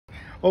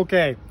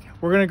Okay,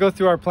 we're gonna go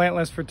through our plant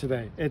list for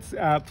today. It's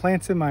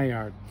plants in my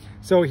yard.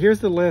 So here's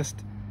the list.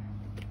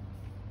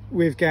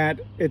 We've got,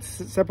 it's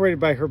separated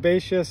by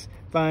herbaceous,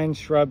 vines,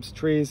 shrubs,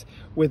 trees.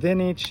 Within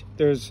each,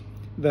 there's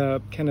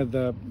the kind of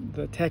the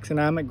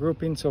taxonomic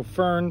grouping. So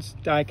ferns,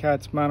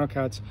 dicots,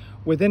 monocots.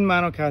 Within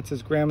monocots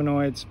is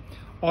graminoids.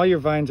 All your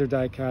vines are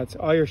dicots,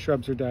 all your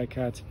shrubs are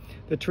dicots.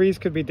 The trees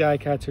could be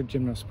dicots or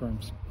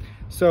gymnosperms.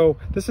 So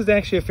this is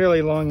actually a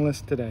fairly long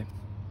list today.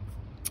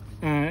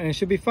 And it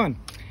should be fun.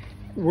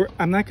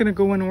 I'm not gonna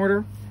go in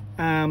order,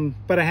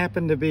 but I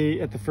happen to be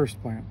at the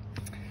first plant.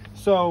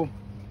 So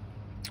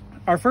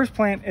our first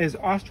plant is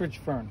ostrich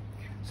fern.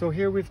 So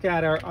here we've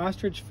got our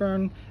ostrich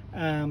fern.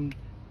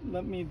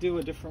 Let me do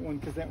a different one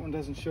because that one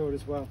doesn't show it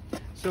as well.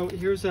 So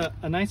here's a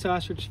nice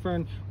ostrich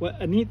fern.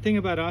 A neat thing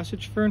about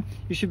ostrich fern,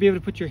 you should be able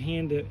to put your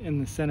hand in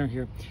the center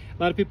here.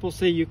 A lot of people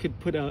say you could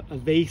put a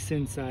vase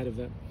inside of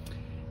it.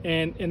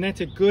 And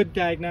that's a good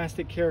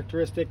diagnostic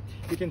characteristic.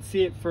 You can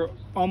see it for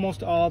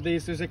almost all of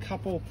these. There's a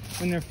couple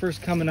when they're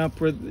first coming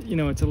up where, you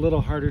know, it's a little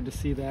harder to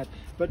see that.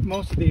 But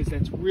most of these,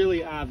 that's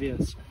really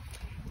obvious.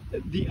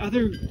 The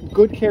other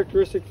good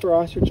characteristic for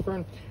ostrich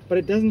fern, but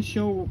it doesn't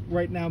show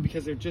right now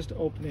because they're just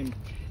opening,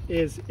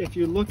 is if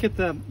you look at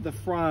the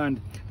frond,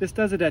 this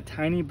does it a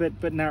tiny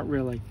bit, but not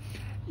really.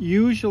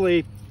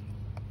 Usually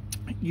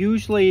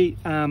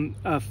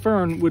a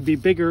fern would be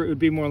bigger. It would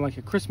be more like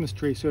a Christmas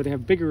tree, so it'd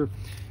have bigger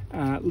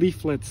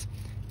leaflets,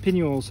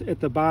 pinnules at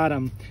the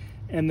bottom,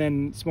 and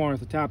then smaller at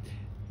the top.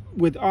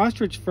 With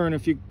ostrich fern,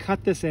 if you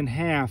cut this in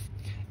half,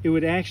 it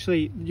would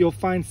actually, you'll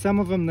find some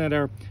of them that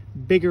are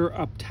bigger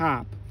up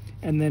top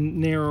and then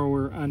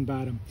narrower on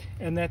bottom.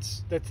 And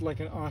that's like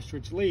an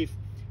ostrich leaf,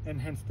 and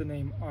hence the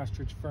name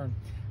ostrich fern.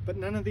 But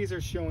none of these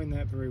are showing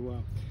that very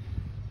well.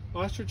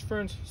 Ostrich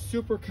fern's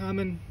super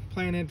common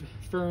planted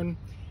fern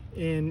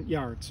in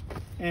yards.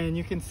 And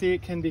you can see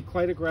it can be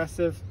quite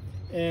aggressive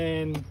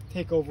and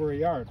take over a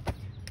yard,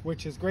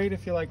 which is great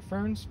if you like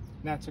ferns,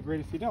 not so great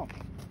if you don't.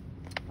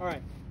 All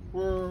right,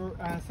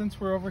 since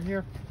we're over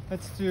here,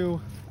 let's do,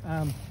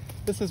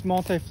 this is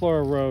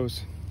multiflora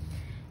rose.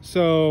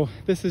 So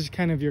this is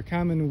kind of your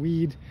common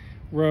weed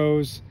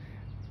rose.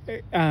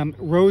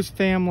 Rose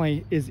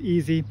family is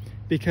easy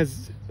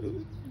because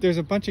there's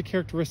a bunch of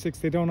characteristics,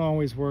 they don't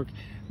always work,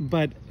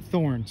 but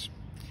thorns.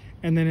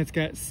 And then it's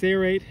got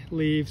serrate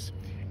leaves.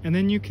 And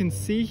then you can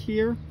see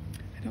here,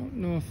 I don't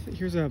know if,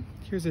 here's a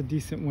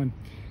decent one.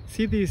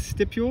 See these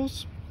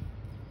stipules?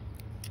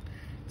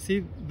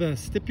 See the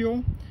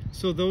stipule?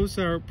 So those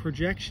are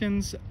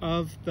projections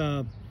of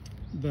the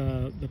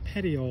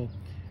petiole,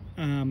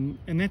 and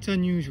that's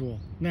unusual.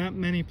 Not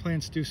many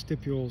plants do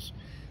stipules.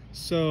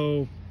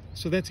 So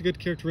that's a good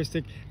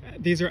characteristic.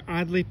 These are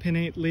oddly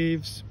pinnate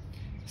leaves,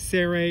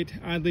 serrate,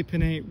 oddly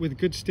pinnate with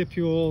good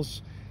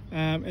stipules.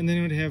 And then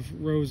it would have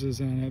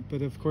roses on it,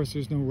 but of course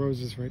there's no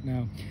roses right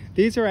now.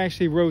 These are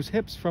actually rose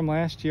hips from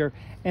last year,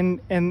 and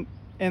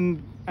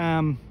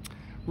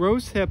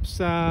rose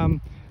hips, I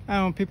don't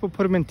know, people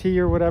put them in tea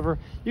or whatever.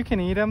 You can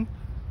eat them.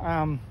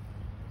 They're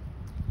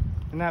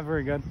not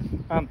very good.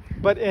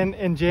 But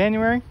in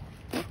January,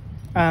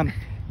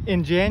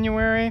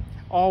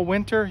 all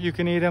winter you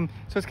can eat them.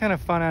 So it's kind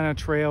of fun on a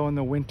trail in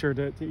the winter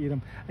to eat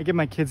them. I get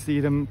my kids to eat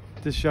them,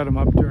 to shut them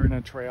up during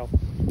a trail,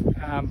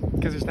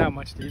 because there's not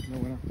much to eat in the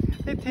winter.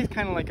 They taste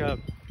kind of like a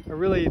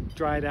really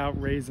dried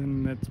out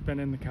raisin that's been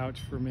in the couch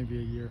for maybe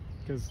a year,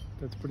 because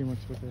that's pretty much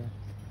what they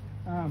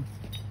are.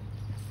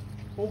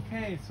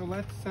 Okay, so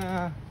let's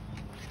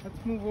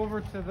move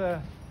over to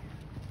over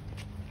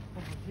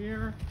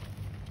here.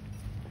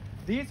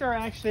 These are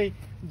actually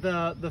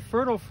the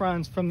fertile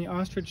fronds from the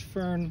ostrich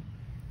fern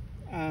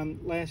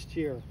last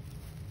year.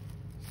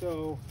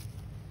 So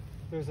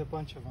there's a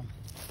bunch of them.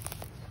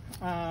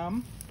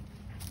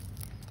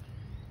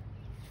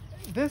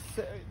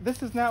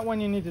 This is not one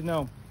you need to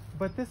know,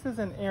 but this is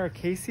an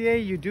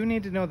Ericaceae. You do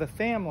need to know the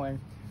family.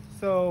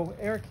 So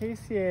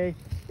Ericaceae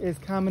is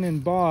common in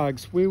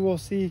bogs. We will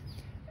see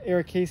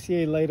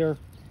Ericaceae later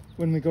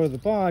when we go to the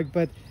bog,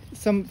 but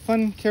some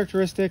fun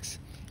characteristics.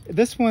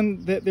 This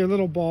one, they're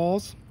little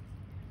balls.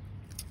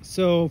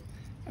 So,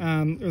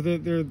 or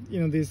they're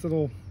you know, these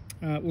little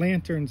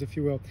lanterns, if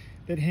you will,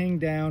 that hang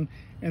down,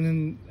 and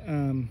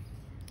then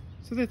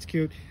so that's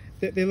cute.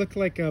 They look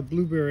like a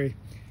blueberry.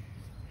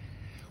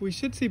 We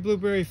should see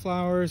blueberry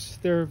flowers.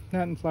 They're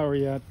not in flower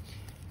yet,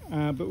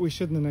 but we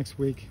should in the next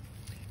week.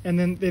 And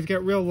then they've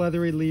got real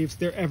leathery leaves.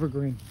 They're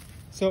evergreen.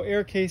 So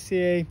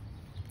Ericaceae,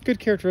 good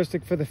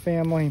characteristic for the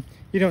family.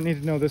 You don't need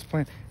to know this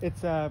plant.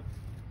 It's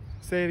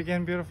say it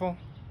again, beautiful.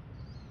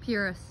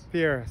 Pyrrhus.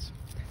 Pyrrhus.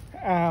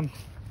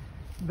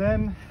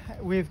 Then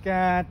we've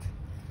got,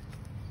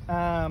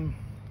 they're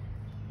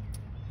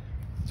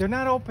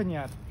not open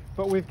yet,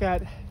 but we've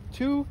got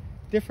two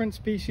different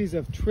species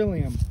of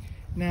Trillium.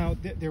 Now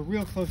they're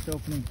real close to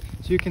opening,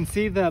 so you can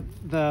see this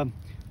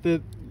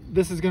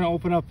is going to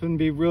open up and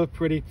be real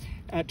pretty.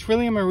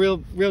 Trillium are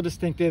real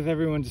distinctive.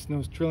 Everyone just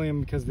knows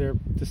Trillium because they're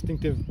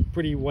distinctive,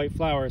 pretty white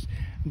flowers.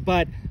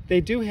 But they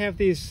do have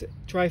these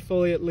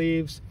trifoliate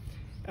leaves.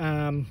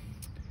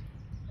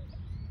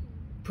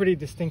 pretty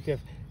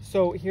distinctive.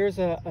 So here's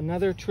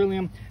another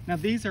trillium. Now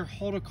these are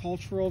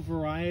horticultural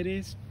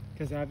varieties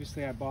because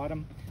obviously I bought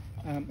them.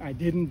 I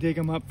didn't dig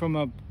them up from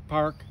a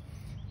park.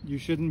 You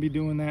shouldn't be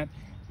doing that.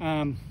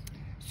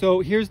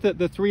 So here's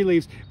the 3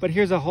 leaves, but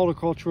here's a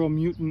horticultural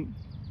mutant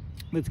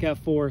that's got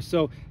 4.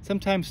 So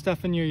sometimes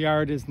stuff in your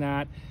yard is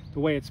not the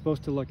way it's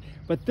supposed to look.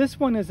 But this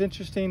one is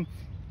interesting.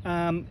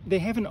 They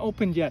haven't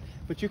opened yet,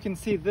 but you can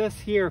see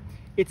this here.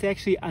 It's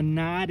actually a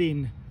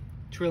nodding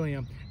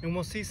trillium, and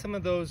we'll see some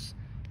of those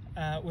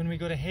when we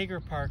go to Hager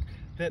Park.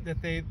 That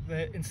they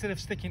instead of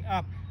sticking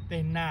up,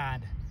 they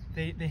nod.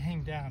 They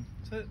hang down.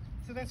 So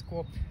that's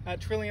cool.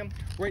 Trillium.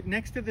 Right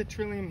next to the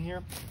trillium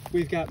here,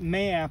 we've got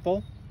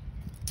mayapple.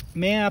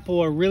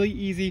 Mayapple are really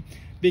easy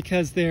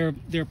because they're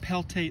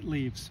peltate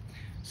leaves.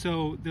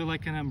 So they're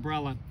like an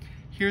umbrella.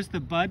 Here's the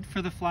bud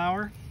for the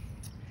flower.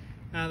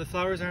 The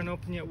flowers aren't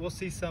open yet. We'll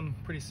see some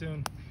pretty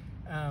soon.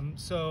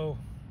 So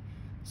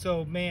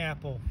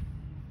mayapple.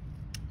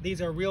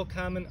 These are real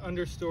common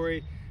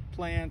understory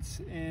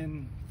plants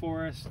in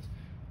forest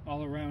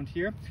all around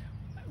here.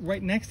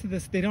 Right next to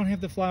this, they don't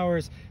have the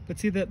flowers, but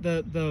see that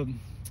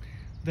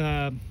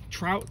the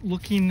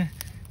trout-looking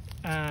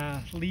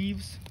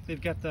leaves.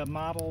 They've got the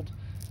mottled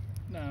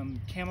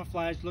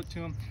camouflage look to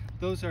them.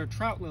 Those are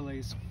trout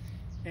lilies,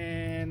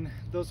 and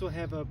those will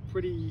have a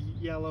pretty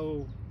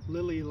yellow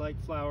lily-like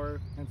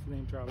flower, hence the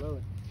name trout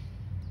lily.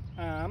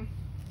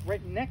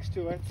 Right next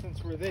to it,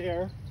 since we're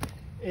there,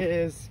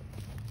 is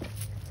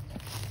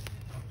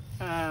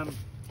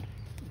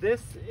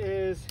this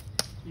is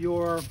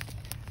your,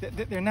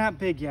 they're not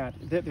big yet,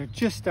 they're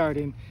just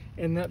starting,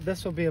 and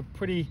this will be a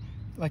pretty,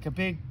 like a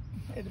big,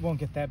 it won't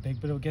get that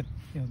big, but it'll get,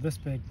 you know, this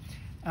big.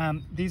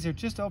 These are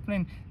just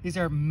opening. These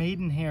are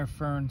maidenhair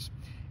ferns,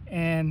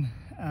 and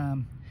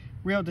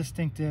real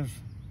distinctive,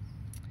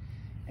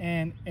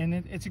 and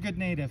it's a good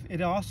native.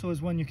 It also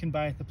is one you can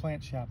buy at the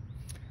plant shop.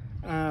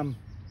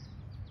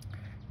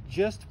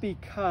 Just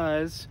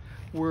because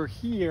we're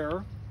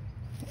here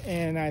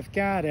and I've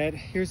got it,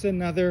 here's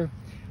another.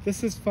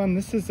 This is fun.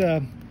 This is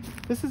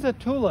a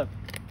tulip.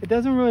 It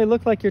doesn't really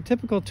look like your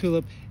typical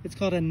tulip. It's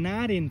called a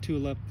nodding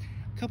tulip.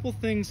 A couple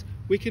things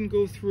we can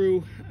go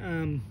through.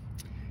 You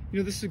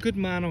know, this is a good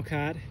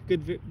monocot,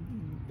 good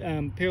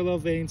parallel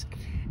veins,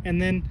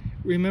 and then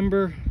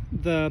remember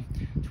the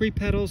 3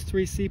 petals,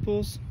 3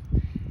 sepals.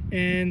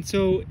 And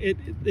so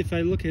if I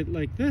look at it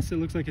like this, it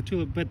looks like a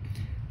tulip, but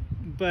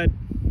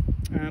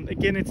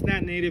again, it's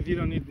not native. You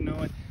don't need to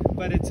know it,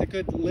 but it's a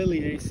good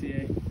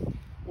liliaceae,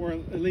 or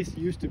at least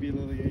used to be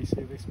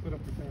liliaceae. They split up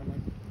the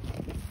family.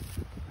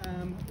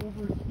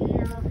 Over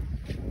here,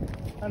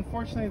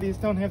 unfortunately, these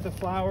don't have the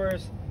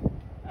flowers,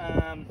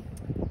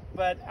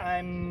 but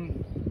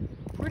I'm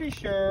pretty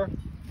sure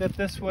that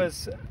this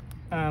was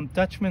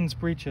Dutchman's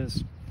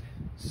breeches.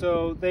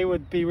 So they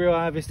would be real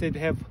obvious. They'd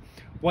have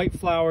white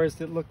flowers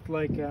that looked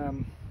like,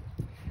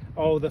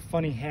 oh, the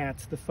funny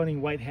hats, the funny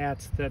white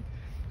hats that,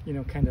 you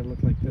know, kind of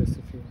look like this,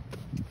 if you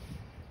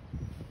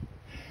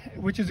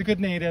will. Which is a good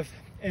native,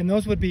 and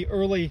those would be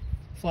early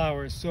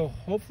flowers. So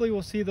hopefully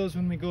we'll see those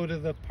when we go to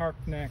the park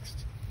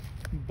next,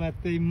 but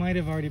they might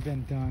have already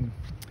been done.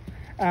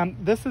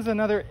 This is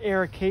another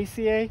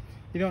Ericaceae.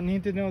 You don't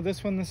need to know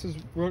this one. This is,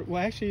 well,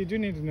 actually you do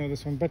need to know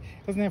this one, but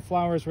it doesn't have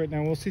flowers right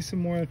now. We'll see some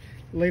more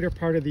later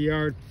part of the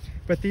yard.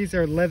 But these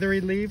are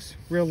leathery leaves,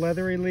 real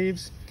leathery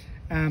leaves,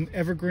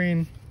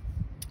 evergreen.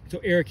 So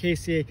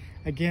Ericaceae,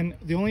 again,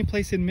 the only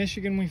place in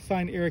Michigan we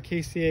find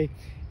Ericaceae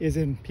is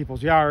in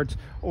people's yards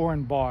or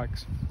in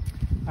bogs.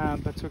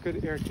 But so good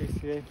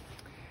Ericaceae.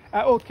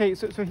 Okay,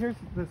 so here's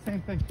the same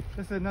thing.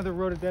 This is another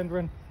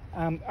rhododendron.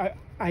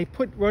 I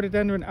put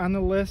rhododendron on the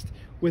list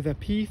with a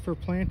P for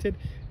planted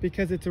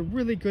because it's a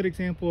really good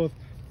example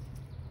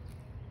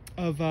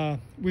of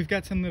we've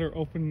got some that are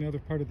open in the other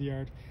part of the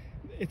yard.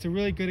 It's a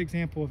really good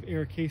example of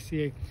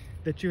Ericaceae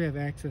that you have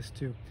access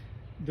to.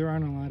 There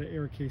aren't a lot of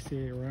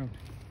Ericaceae around.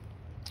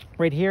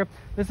 Right here,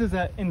 this is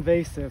an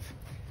invasive,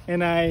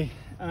 and I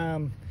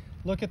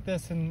look at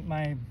this and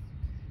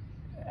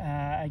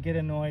I get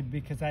annoyed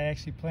because I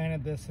actually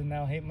planted this and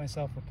now hate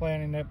myself for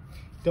planting it.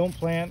 Don't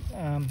plant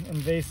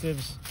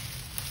invasives.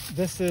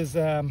 This is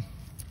an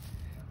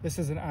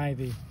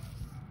ivy,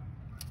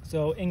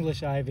 so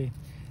English ivy,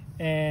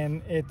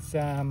 and it's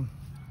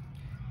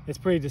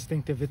pretty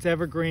distinctive. It's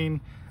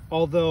evergreen,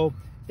 although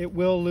it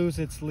will lose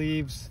its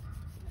leaves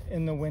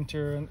in the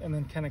winter and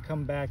then kind of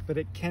come back, but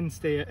it can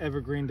stay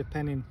evergreen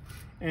depending.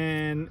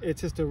 And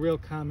it's just a real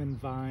common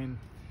vine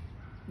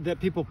that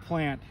people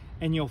plant,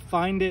 and you'll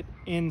find it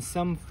in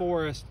some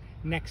forest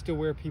next to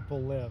where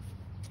people live.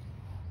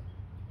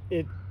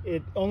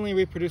 It only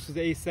reproduces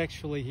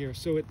asexually here,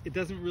 so it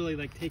doesn't really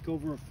like take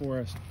over a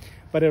forest,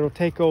 but it'll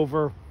take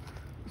over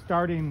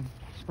starting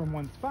from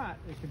one spot.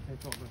 It can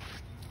take over.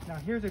 Now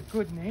here's a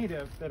good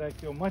native that I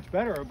feel much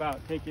better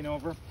about taking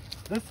over.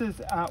 This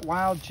is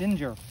wild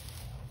ginger.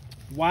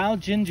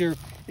 Wild ginger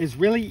is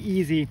really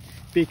easy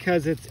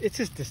because it's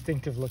just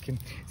distinctive looking.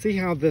 See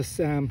how this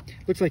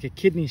looks like a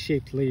kidney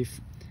shaped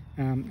leaf.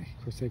 Of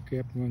course, I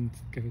grabbed one,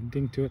 it's got a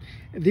ding to it.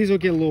 These will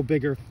get a little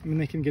bigger. I mean,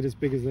 they can get as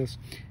big as this.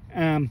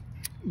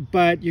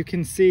 But you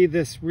can see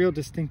this real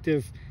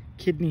distinctive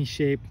kidney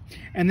shape.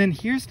 And then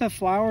here's the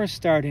flowers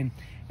starting.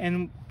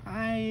 And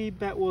I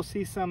bet we'll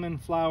see some in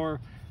flower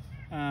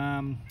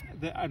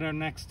at our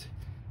next,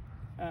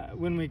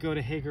 when we go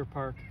to Hager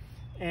Park.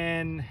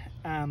 And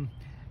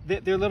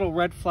they're little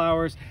red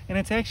flowers, and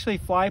it's actually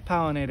fly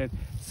pollinated.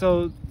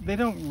 So they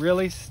don't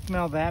really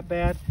smell that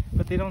bad,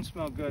 but they don't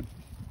smell good.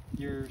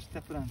 You're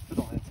stepping on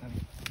fiddleheads,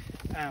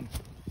 honey.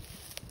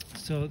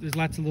 So there's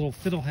lots of little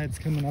fiddleheads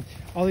coming up.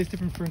 All these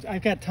different ferns.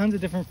 I've got tons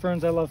of different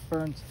ferns. I love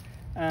ferns.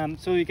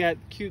 So you got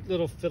cute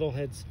little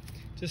fiddleheads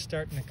just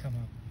starting to come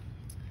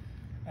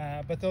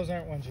up. But those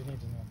aren't ones you need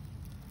to know.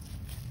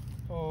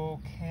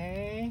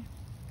 Okay.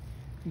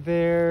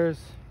 There's,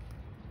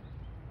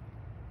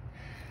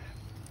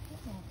 I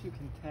don't know if you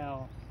can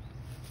tell.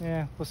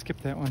 Yeah, we'll skip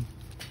that one.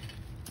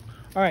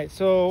 All right,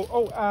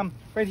 so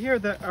right here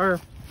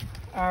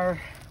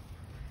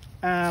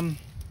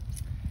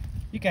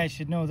you guys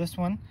should know this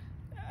one.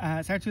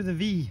 It starts with a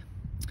V,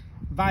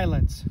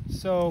 violets.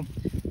 So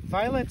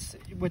violets,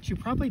 what you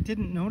probably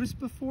didn't notice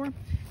before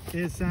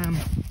is,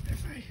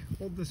 if I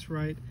hold this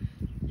right,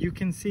 you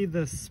can see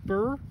the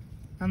spur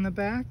on the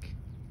back.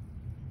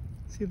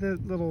 See the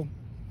little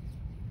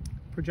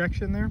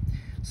projection there?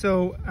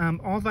 So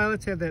all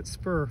violets have that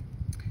spur.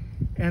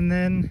 And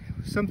then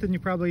something you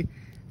probably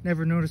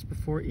never noticed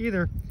before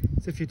either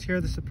is if you tear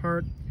this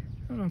apart,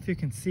 I don't know if you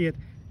can see it,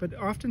 but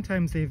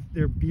oftentimes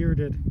they're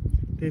bearded.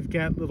 They've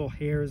got little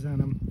hairs on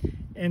them.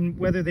 And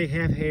whether they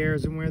have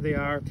hairs and where they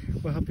are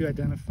will help you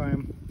identify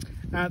them.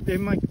 They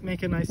might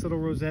make a nice little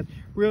rosette.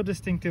 Real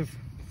distinctive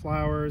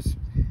flowers.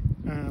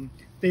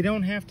 They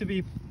don't have to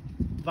be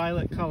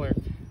violet color.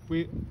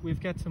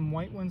 We've got some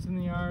white ones in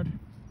the yard.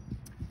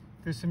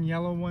 There's some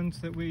yellow ones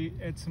that we,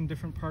 at some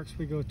different parks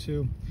we go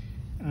to.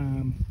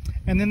 And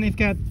then they've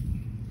got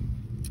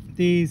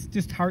these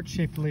just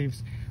heart-shaped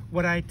leaves.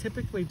 What I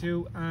typically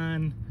do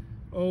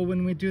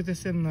when we do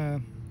this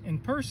in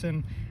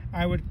person,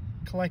 I would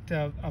collect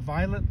a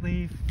violet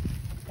leaf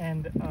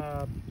and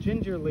a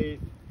ginger leaf,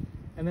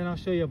 and then I'll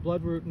show you a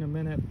bloodroot in a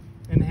minute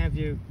and have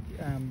you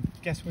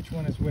guess which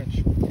one is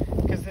which.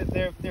 Because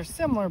they're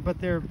similar, but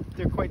they're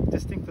quite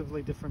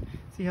distinctively different.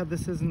 See how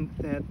this isn't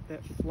that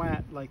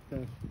flat like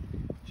the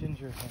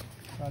ginger thing.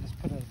 So I'll just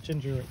put a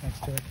ginger root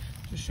next to it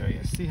to show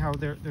you. See how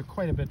they're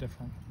quite a bit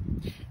different.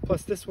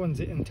 Plus this one's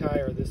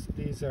entire.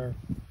 These are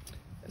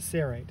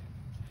serrate.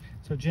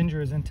 So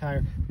ginger is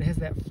entire. It has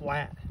that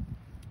flat.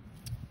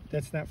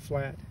 That's not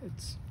flat.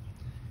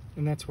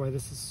 And that's why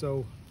this is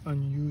so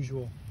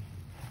unusual.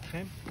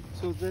 Okay,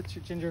 so that's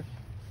your ginger.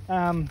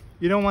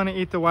 You don't want to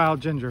eat the wild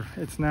ginger.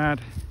 It's not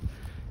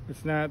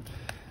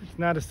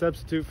a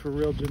substitute for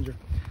real ginger.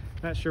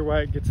 Not sure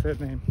why it gets that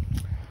name.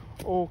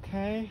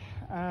 Okay,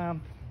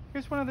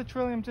 here's one of the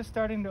trillium just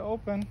starting to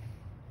open.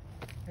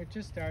 They're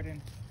just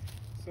starting,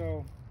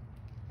 so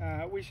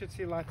we should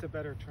see lots of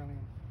better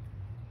trillium.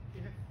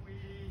 If we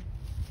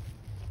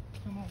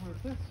come over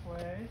this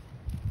way,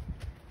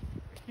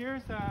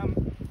 here's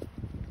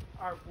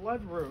our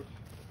bloodroot.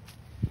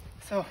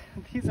 So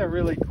these are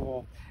really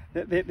cool.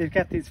 They've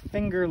got these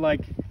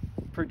finger-like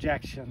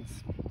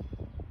projections.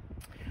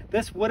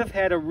 This would have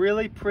had a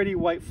really pretty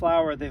white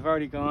flower. They've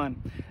already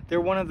gone. They're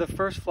one of the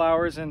first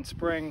flowers in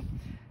spring,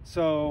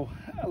 so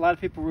a lot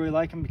of people really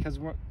like them because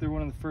they're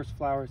one of the first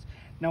flowers.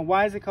 Now,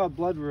 why is it called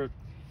bloodroot?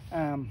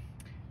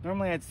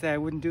 Normally I'd say I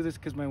wouldn't do this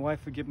because my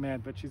wife would get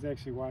mad, but she's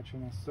actually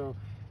watching us, so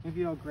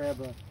maybe I'll grab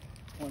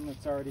one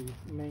that's already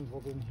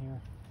mangled in here.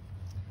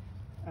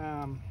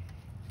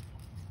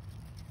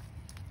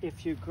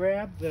 If you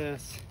grab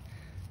this,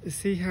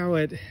 see how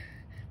it,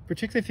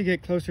 particularly if you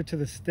get closer to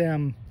the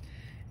stem,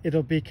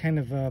 it'll be kind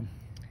of a,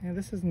 yeah,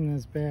 this isn't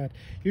as bad.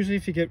 Usually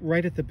if you get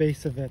right at the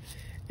base of it,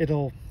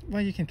 it'll,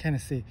 well, you can kind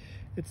of see.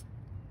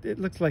 It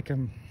looks like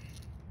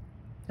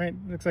right?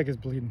 It looks like it's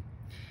bleeding.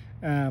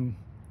 I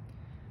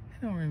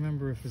don't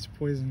remember if it's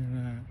poison or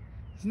not.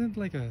 Isn't it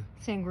like a...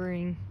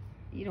 sanguine.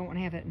 You don't want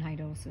to have it in high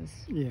doses.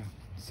 Yeah,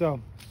 so,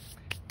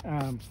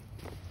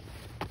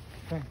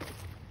 okay.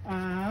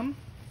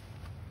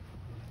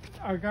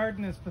 Our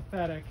garden is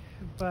pathetic,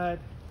 but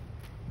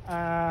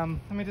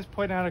let me just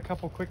point out a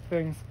couple quick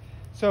things.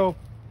 So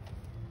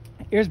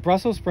here's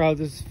Brussels sprouts.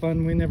 This is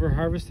fun. We never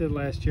harvested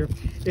last year.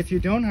 If you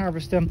don't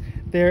harvest them,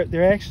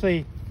 they're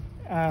actually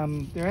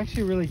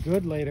really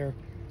good later.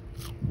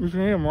 You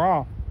can eat them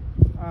raw.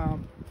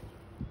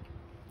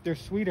 They're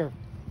sweeter.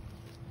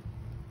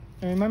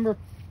 And remember,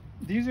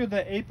 these are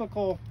the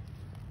apical,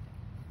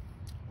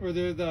 or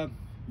they're the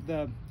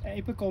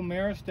apical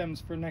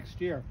meristems for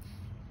next year.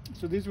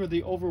 So these were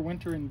the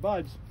overwintering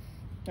buds,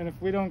 and if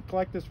we don't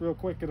collect this real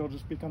quick, it'll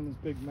just become this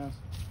big mess,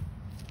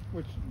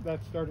 which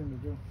that's starting to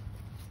do.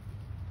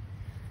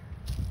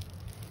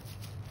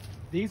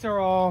 These are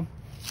all,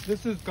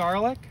 this is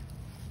garlic.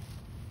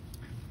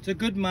 It's a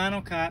good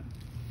monocot,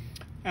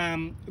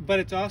 but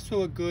it's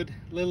also a good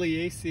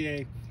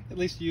Liliaceae. At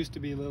least it used to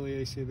be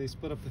Liliaceae. They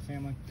split up the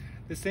family.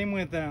 The same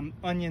with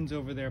onions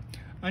over there.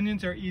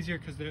 Onions are easier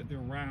because they're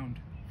round.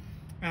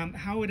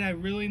 How would I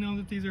really know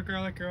that these are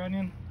garlic or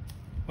onion?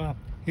 Well,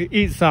 you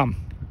eat some.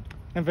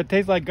 If it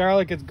tastes like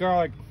garlic, it's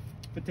garlic.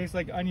 If it tastes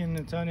like onion,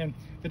 it's onion.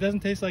 If it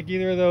doesn't taste like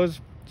either of those,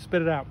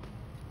 spit it out.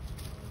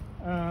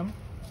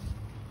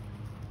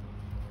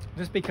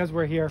 Just because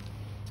we're here,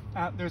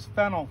 there's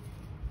fennel.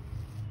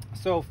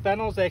 So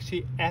fennel's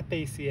actually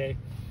Apiaceae.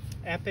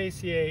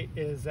 Apiaceae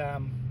is,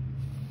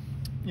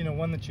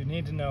 one that you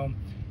need to know.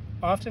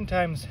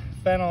 Oftentimes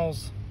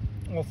fennels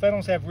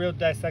have real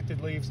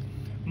dissected leaves.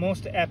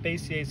 Most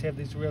Apiaceae have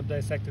these real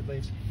dissected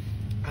leaves.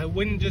 I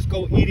wouldn't just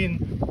go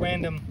eating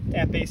random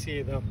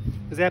Apiaceae though,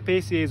 because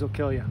Apiaceae will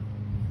kill you.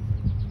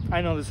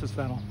 I know this is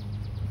fennel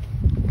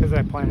because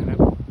I planted it.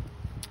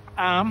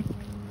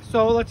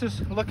 So let's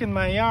just look in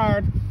my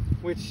yard,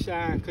 which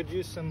could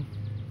use some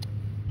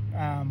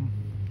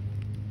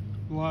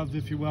love,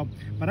 if you will.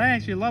 But I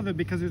actually love it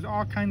because there's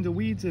all kinds of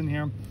weeds in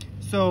here.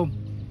 So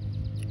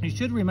you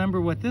should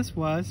remember what this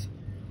was.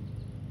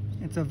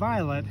 It's a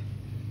violet.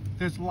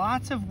 There's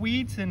lots of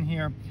weeds in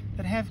here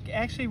that have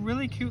actually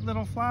really cute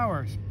little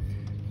flowers.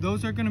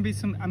 Those are going to be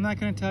some, I'm not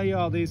going to tell you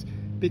all these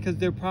because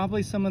they're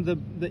probably some of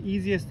the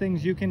easiest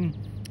things you can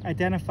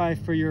identify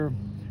for your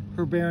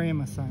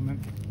herbarium assignment.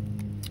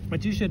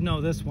 But you should know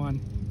this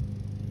one.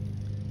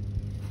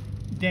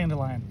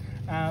 Dandelion.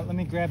 Let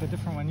me grab a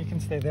different one. You can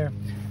stay there.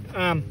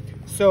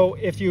 So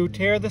if you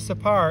tear this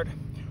apart,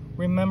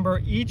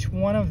 remember each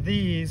one of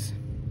these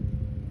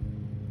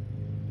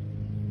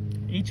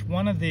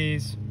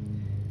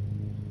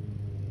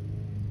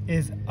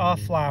is a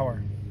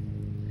flower,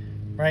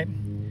 right?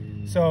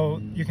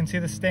 So you can see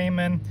the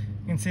stamen,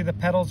 you can see the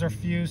petals are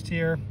fused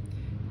here.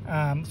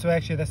 So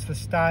actually that's the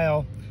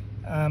style.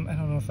 I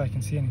don't know if I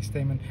can see any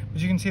stamen,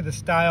 but you can see the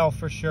style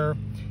for sure.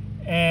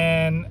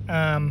 And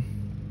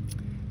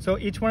so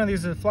each one of these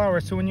is a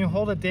flower. So when you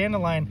hold a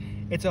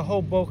dandelion, it's a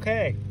whole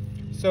bouquet.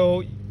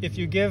 So if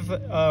you give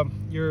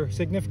your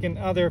significant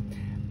other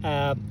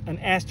an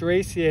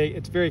Asteraceae,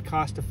 it's very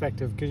cost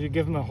effective because you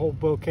give them a whole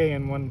bouquet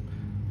in one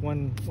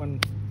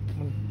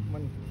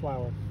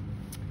flower.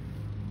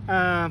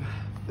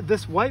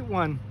 This white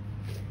one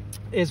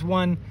is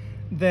one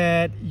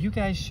that you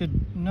guys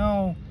should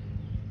know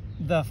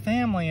the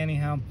family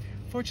anyhow.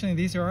 Fortunately,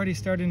 these are already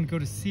starting to go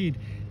to seed.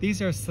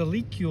 These are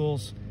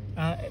silicules,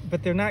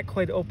 but they're not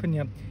quite open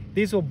yet.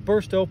 These will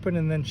burst open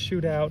and then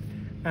shoot out.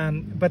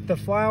 But the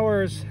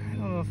flowers, I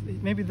don't know if,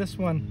 maybe this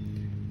one,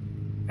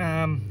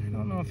 I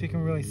don't know if you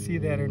can really see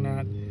that or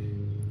not.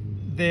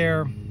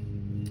 They're,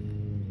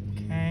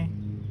 okay,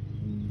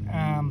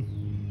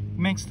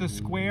 makes the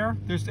square.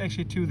 There's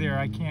actually two there.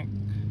 I can't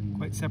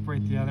quite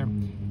separate the other.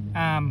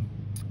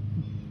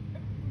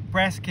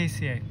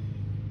 Brassicaceae.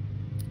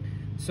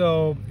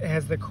 So it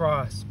has the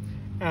cross.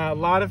 A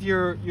lot of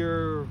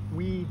your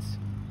weeds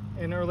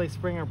in early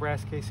spring are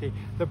Brassicaceae.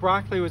 The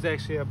broccoli was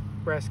actually a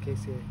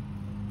Brassicaceae.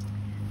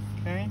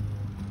 Okay.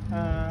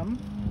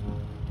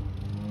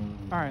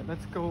 All right,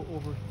 let's go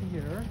over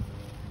here.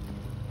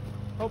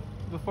 Oh,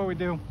 before we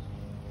do,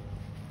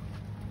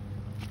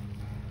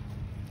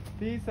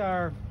 these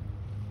are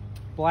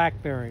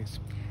blackberries.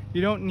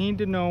 You don't need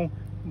to know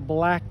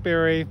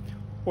blackberry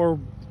or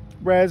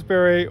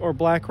raspberry or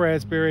black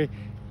raspberry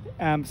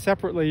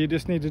separately. You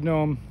just need to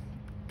know them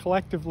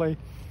collectively.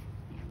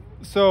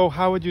 So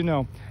how would you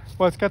know?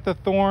 Well, it's got the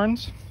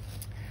thorns.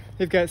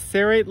 They've got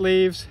serrate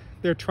leaves.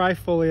 They're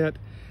trifoliate.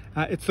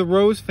 It's the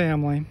rose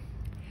family.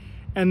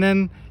 And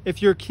then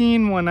if you're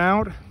keying one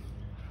out,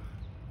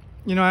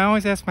 you know, I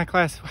always ask my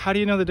class, how do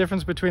you know the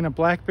difference between a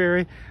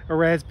blackberry, a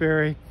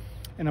raspberry,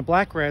 and a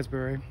black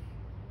raspberry?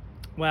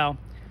 Well,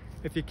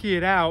 if you key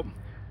it out,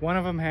 one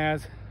of them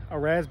has a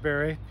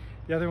raspberry,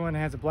 the other one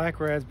has a black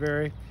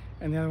raspberry,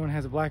 and the other one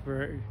has a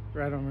blackberry.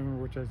 I don't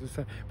remember which I just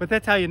said, but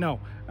that's how you know.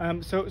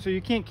 So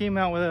you can't key them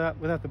out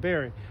without the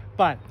berry.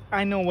 But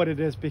I know what it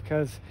is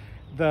because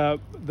the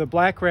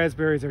black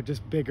raspberries are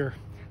just bigger.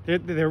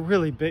 They're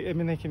really big. I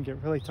mean, they can get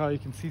really tall. You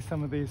can see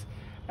some of these,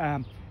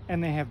 and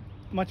they have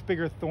much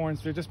bigger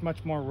thorns. They're just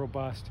much more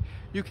robust.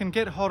 You can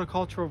get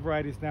horticultural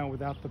varieties now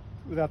without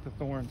the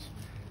thorns,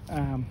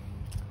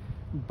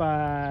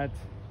 but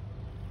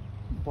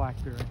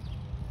blackberry.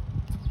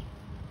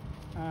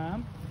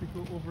 We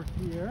go over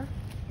here.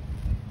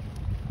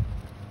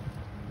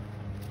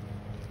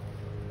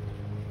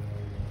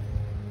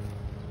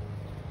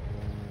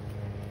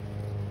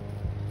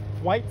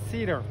 White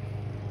cedar.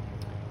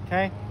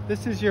 Okay,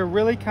 this is your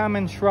really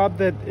common shrub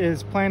that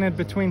is planted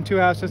between two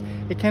houses.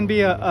 It can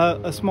be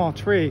a small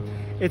tree.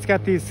 It's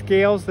got these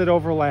scales that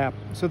overlap.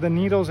 So the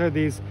needles are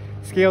these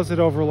scales that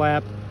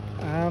overlap.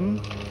 I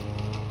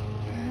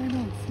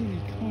don't see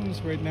any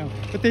cones right now,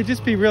 but they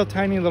just be real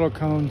tiny little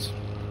cones.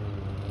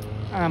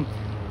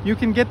 You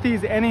can get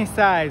these any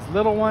size,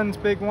 little ones,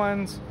 big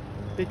ones,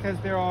 because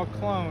they're all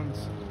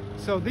clones.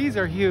 So these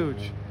are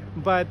huge,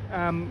 but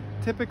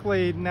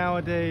typically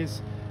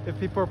nowadays, if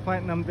people are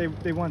planting them,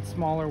 they want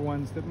smaller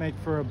ones that make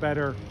for a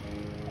better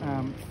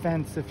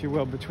fence, if you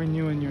will, between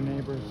you and your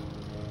neighbors.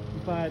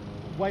 But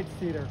white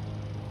cedar.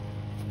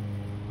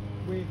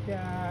 We've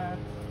got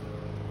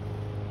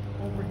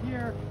over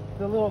here,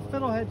 the little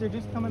fiddleheads are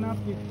just coming up.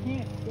 You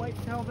can't quite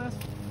tell this,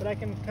 but I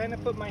can kind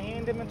of put my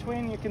hand in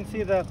between. You can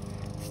see the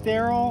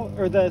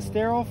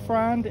sterile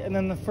frond and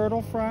then the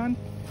fertile frond.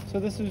 So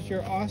this is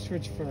your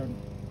ostrich fern.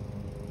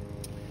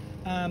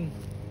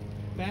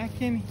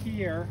 Back in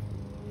here,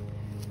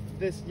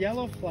 this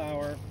yellow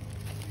flower,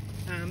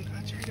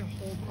 I'll try to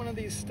hold one of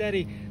these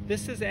steady.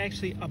 This is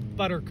actually a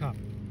buttercup.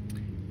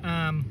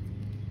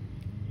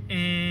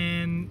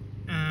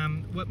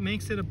 What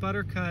makes it a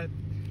buttercup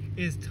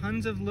is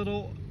tons of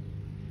little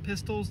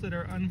pistils that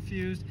are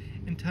unfused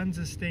and tons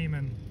of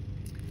stamen.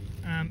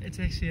 It's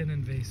actually an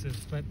invasive,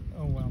 but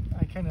oh well.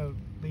 I kind of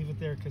leave it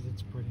there because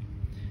it's pretty.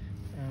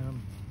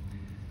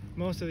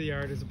 Most of the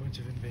yard is a bunch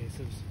of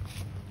invasives.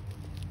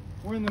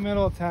 We're in the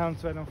middle of town,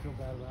 so I don't feel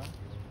bad about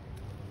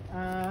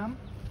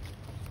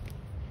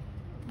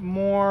it.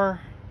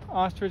 More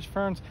ostrich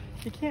ferns.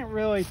 You can't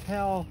really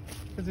tell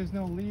because there's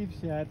no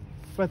leaves yet,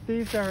 but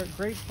these are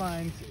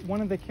grapevines.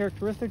 One of the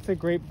characteristics of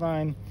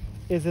grapevine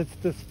is it's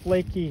this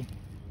flaky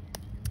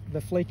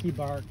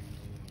bark.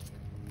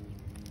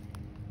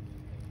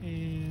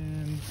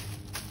 And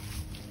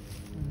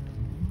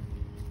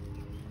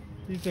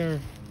these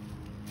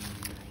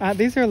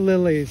are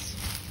lilies,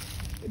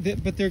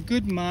 but they're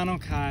good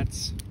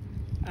monocots.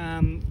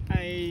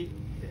 I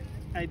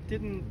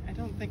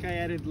don't think I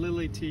added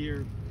lily to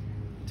your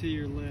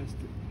list.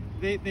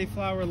 They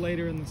flower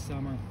later in the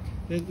summer.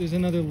 There's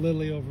another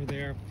lily over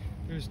there.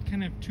 There's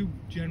kind of two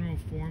general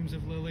forms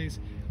of lilies.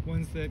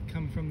 Ones that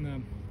come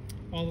from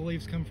all the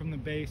leaves come from the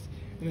base,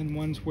 and then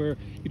ones where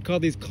you'd call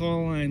these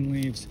cauline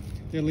leaves.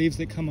 They're leaves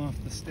that come off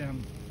the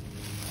stem.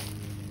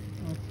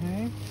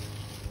 Okay,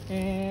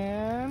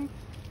 and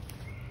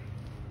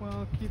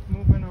we'll keep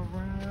moving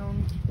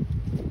around.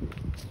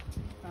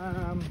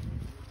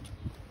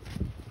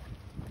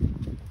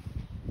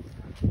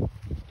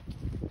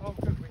 Oh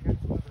good, we got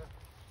some of the,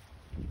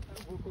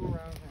 we'll go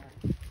around there.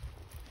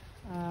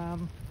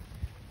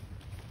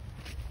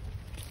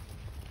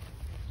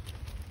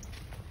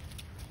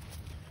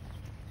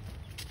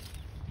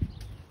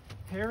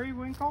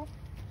 Periwinkle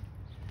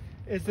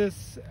is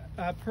this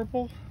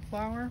purple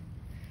flower.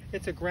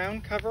 It's a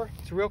ground cover.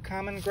 It's a real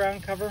common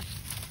ground cover.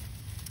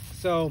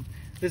 So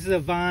this is a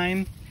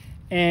vine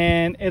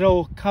and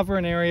it'll cover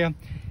an area,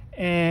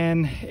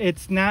 and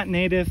it's not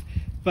native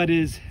but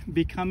is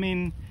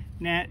becoming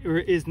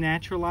is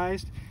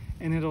naturalized,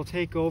 and it'll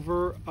take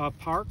over a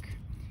park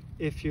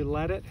if you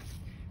let it.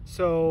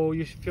 So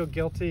you should feel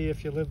guilty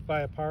if you live by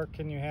a park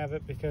and you have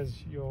it,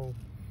 because you'll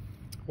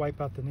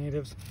wipe out the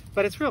natives.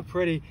 But it's real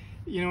pretty.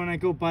 You know, when I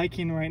go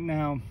biking right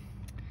now,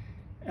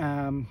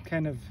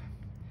 kind of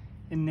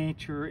in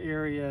nature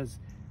areas,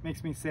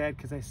 makes me sad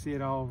because I see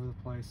it all over the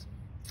place.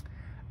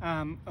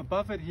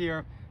 Above it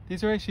here,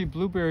 these are actually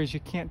blueberries. You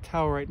can't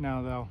tell right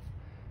now though.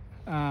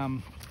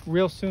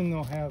 Real soon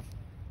they'll have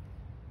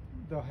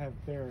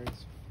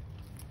berries.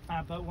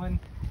 But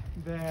one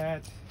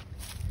that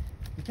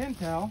you can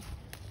tell,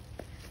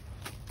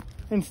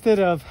 instead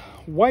of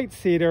white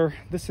cedar,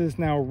 this is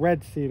now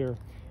red cedar.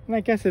 And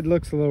I guess it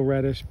looks a little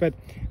reddish, but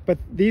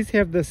these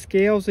have the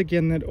scales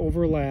again that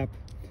overlap.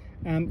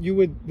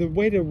 The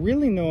way to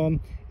really know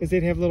them is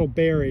they'd have little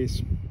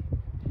berries,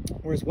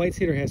 whereas white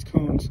cedar has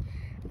cones.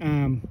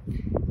 And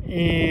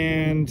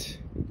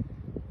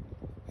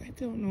I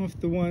don't know if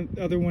the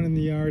other one in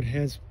the yard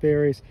has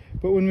berries,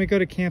 but when we go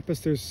to campus,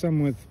 there's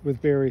some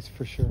with berries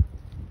for sure.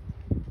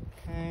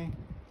 Okay,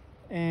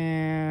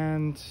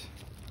 and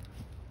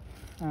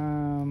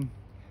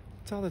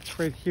that's all that's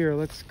right here.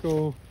 Let's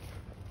go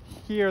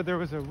here. There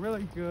was a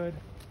really good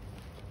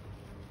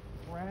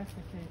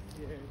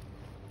brassicaceae.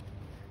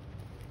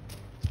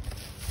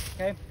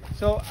 Okay,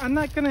 so I'm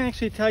not going to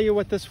actually tell you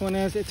what this one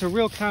is. It's a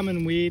real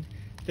common weed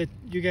that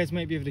you guys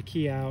might be able to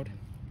key out.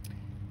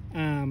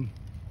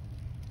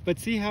 But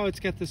see how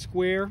it's got the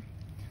square?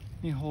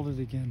 Let me hold it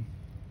again.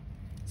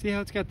 See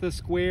how it's got the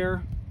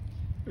square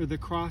or the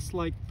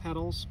cross-like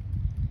petals?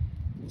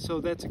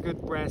 So that's a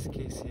good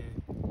brassicaceae.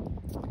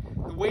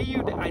 The way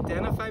you'd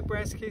identify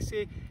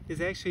brassicaceae is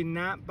actually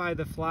not by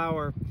the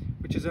flower,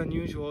 which is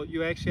unusual.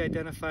 You actually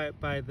identify it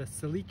by the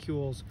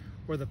silicules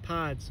or the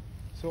pods.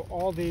 So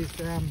all these,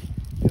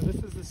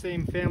 this is the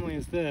same family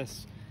as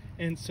this,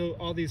 and so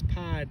all these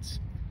pods,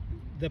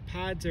 the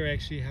pods are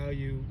actually how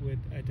you would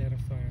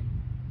identify them.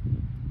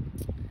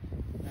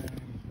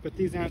 But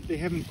these they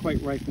haven't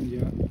quite ripened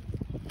yet.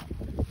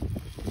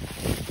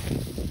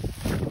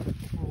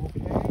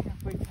 Okay,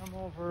 if we come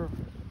over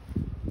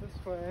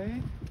this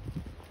way,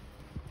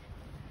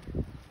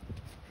 those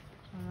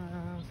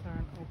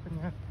aren't open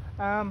yet.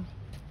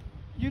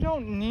 You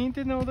don't need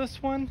to know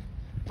this one,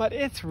 but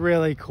it's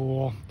really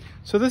cool.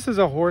 So this is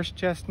a horse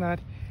chestnut,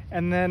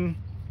 and then,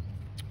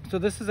 so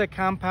this is a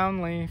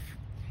compound leaf,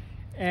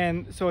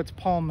 and so it's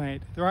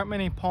palmate. There aren't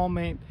many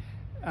palmate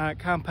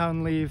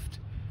compound leafed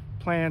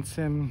plants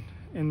in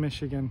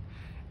Michigan.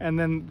 And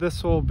then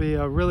this will be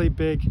a really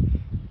big,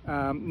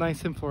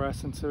 nice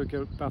inflorescence. It'll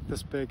get about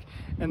this big.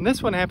 And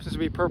this one happens to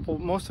be purple.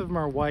 Most of them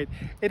are white.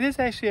 It is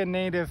actually a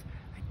native.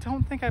 I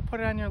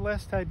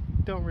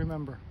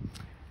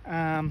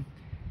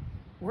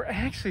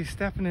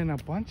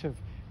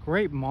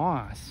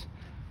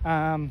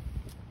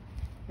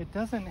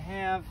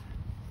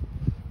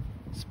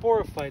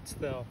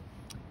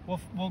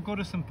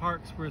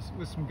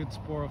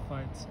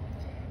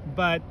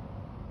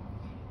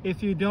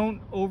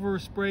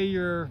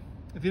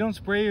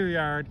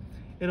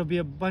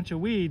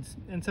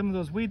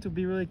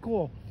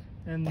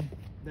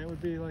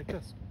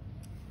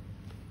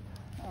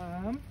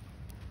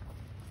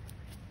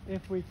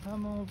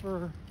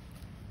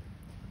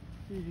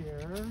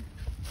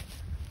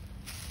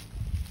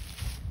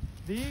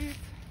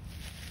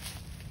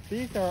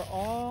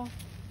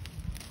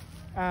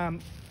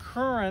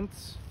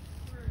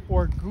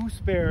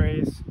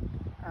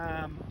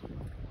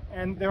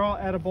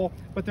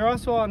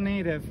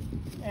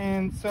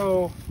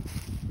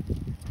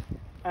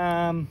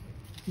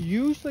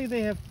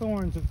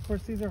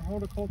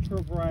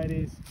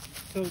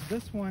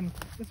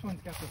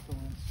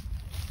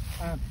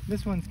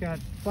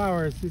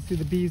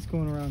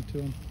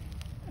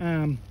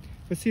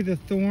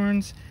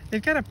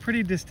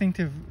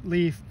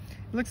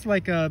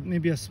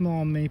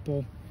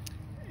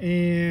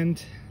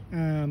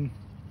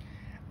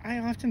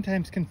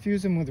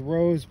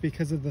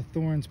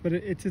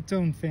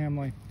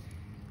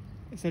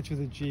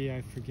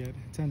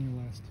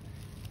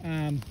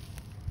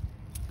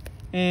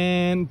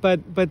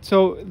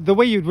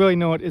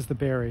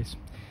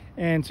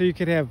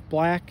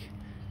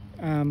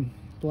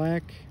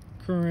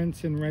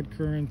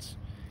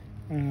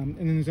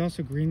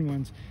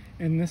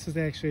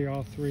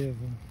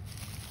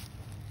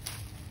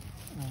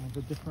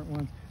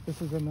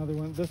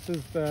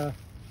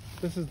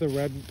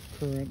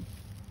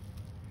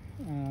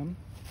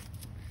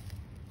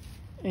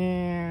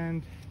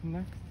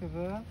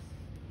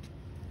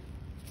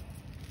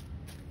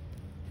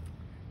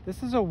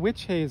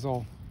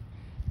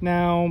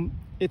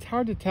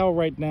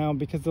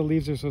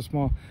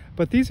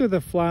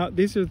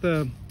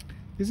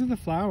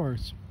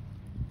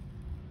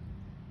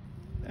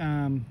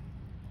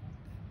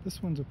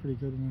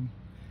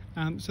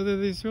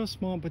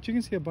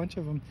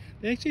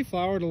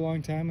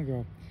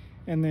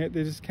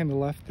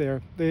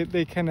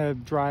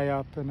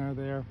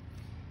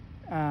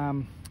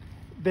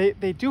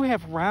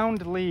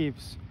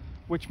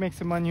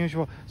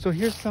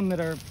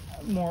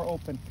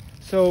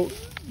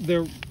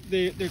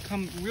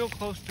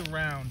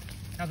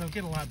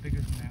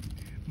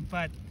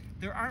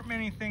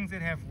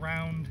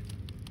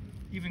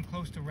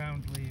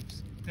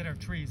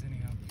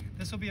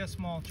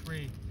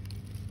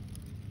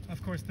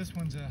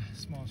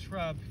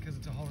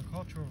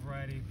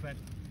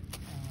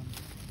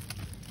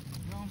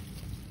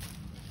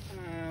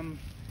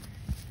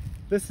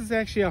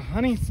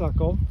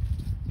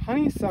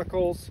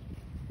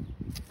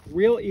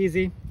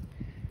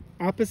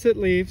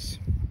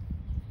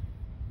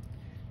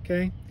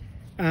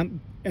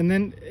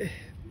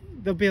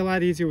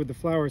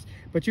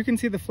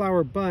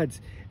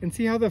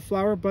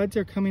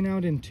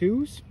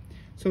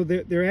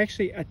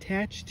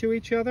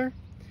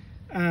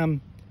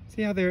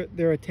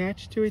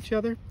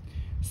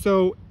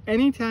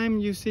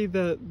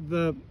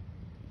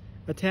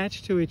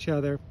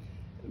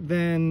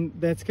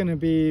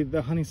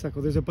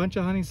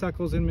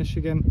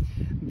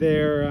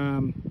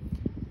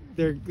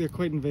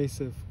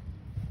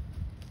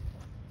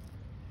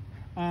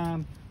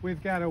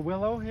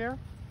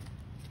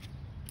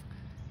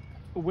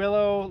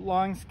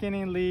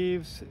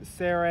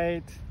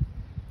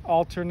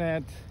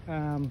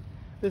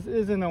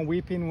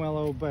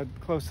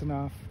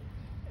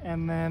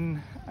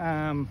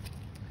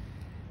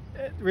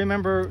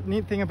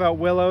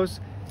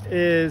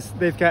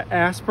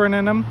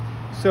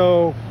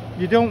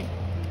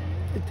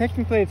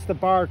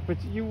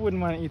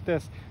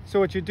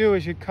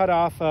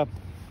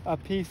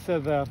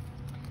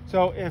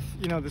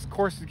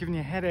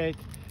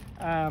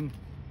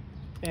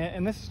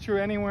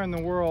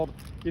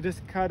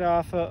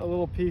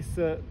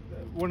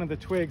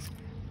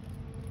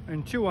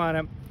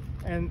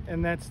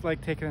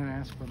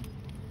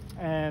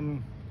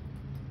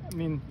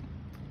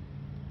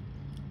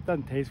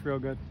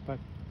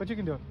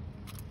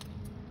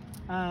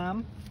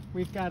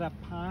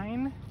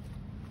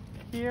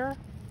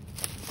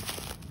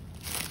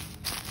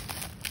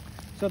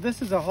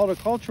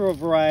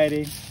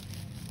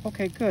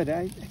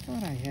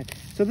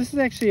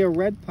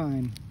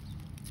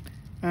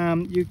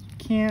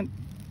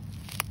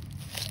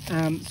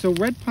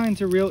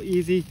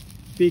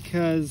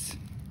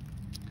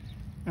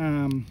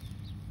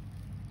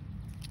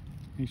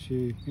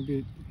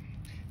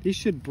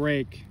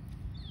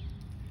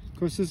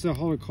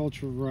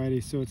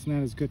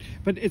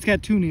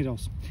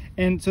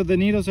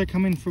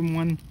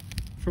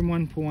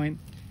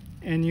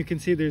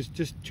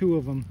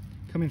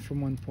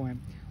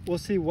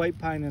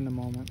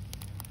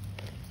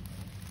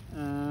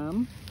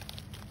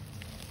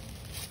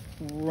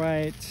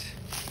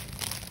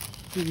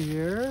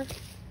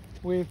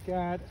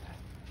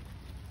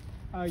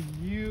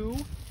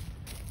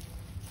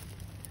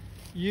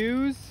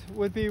Yews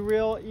would be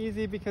real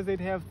easy because they'd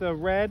have the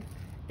red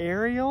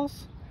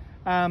aerials,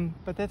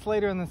 but that's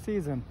later in the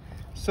season.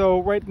 So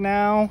right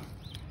now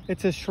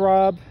it's a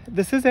shrub.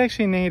 This is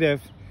actually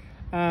native,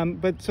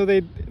 but so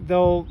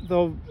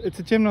they'll it's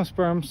a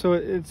gymnosperm, so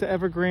it's an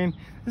evergreen.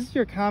 This is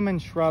your common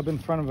shrub in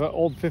front of an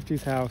old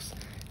 50s house.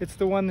 It's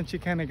the one that you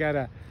kind of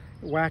gotta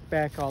whack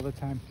back all the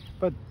time.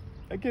 But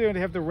again, they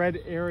have the red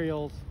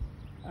aerials,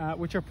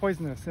 which are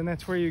poisonous, and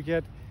that's where you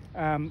get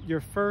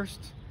your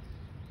first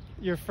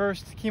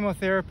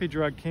chemotherapy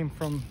drug came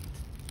from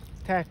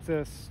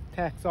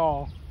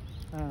Taxol.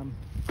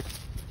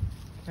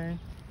 Okay,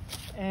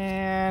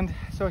 and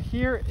so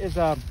here is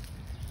a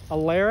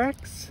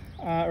larix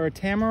or a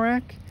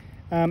tamarack.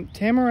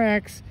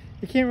 Tamaracks,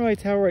 you can't really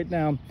tell right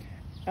now,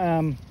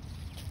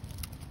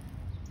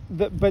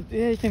 but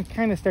yeah, you can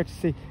kind of start to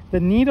see the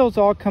needles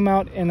all come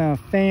out in a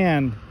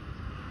fan.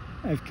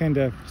 I've kind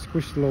of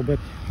squished a little bit.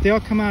 They all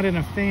come out in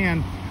a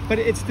fan, but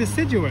it's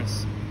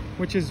deciduous,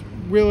 which is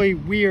really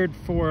weird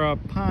for a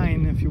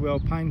pine, if you will,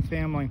 pine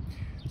family.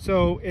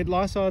 So it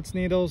lost all its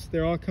needles.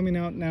 They're all coming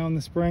out now in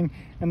the spring,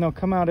 and they'll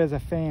come out as a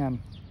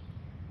fan.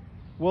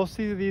 We'll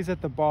see these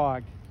at the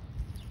bog.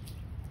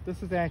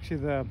 This is actually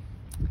the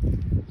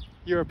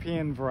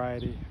European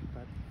variety.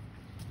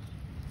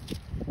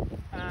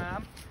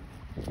 But,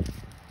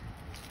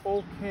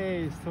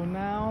 okay, so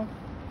now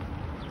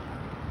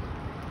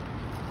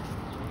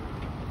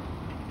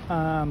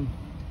all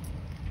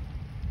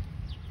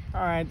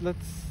right,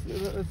 let's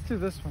do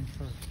this one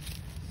first.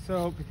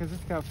 So, because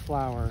it's got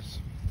flowers.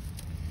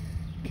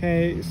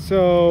 Okay,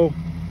 so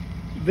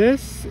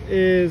this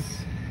is,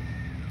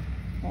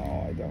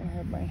 oh, I don't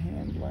have my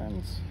hand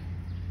lens.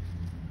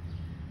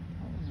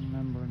 I don't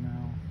remember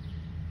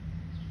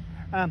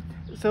now.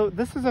 So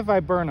this is a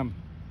viburnum.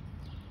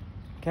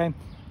 Okay,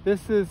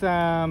 this is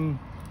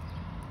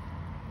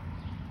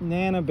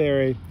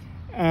nannyberry.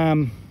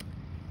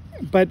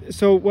 But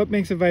so what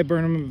makes a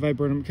viburnum a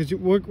viburnum? Because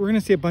we're going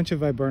to see a bunch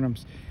of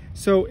viburnums.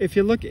 So if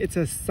you look, it's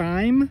a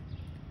cyme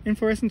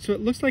inflorescence. So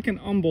it looks like an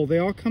umbel. They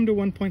all come to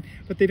one point,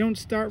 but they don't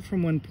start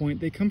from one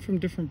point. They come from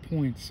different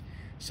points.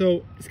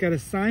 So it's got a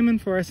cyme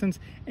inflorescence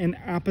and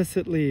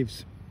opposite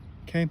leaves.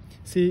 Okay,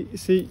 see,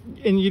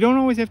 and you don't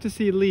always have to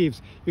see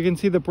leaves. You can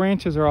see the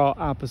branches are all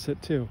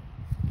opposite too.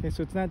 Okay,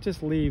 so it's not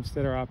just leaves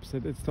that are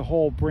opposite. It's the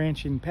whole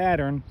branching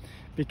pattern,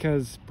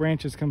 because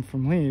branches come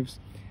from leaves.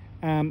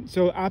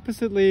 So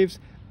opposite leaves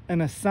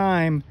and a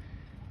cyme.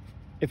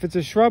 If it's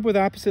a shrub with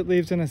opposite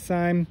leaves and a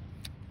cyme,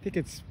 I think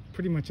it's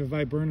pretty much a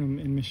viburnum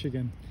in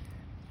Michigan.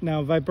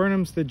 Now,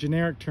 viburnum's the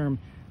generic term.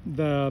 You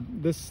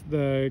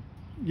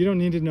don't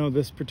need to know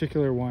this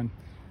particular one,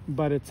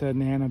 but it's a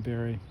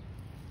nannyberry,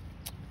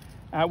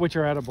 which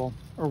are edible,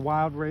 or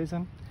wild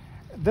raisin.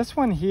 This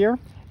one here,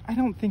 I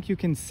don't think you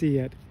can see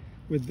it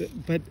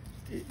but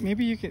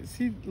maybe you can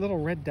see little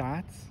red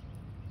dots.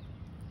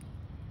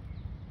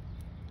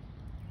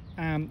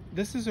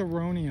 This is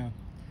aronia.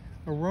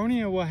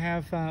 Aronia will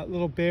have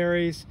little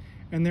berries,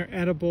 and they're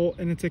edible,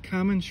 and it's a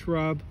common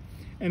shrub,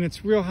 and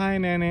it's real high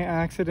in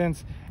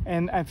antioxidants,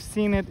 and I've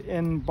seen it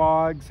in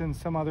bogs and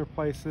some other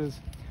places,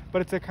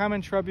 but it's a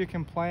common shrub you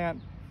can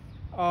plant.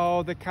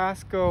 Oh, the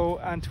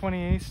Costco on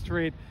 28th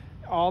Street,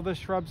 all the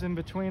shrubs in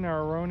between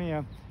are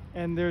aronia,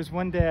 and there's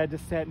one day I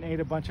just sat and ate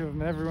a bunch of them,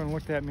 and everyone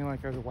looked at me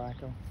like I was a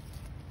wacko.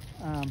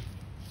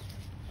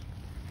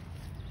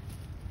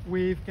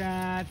 We've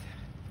got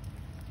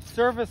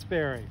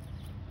serviceberry.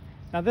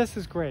 Now this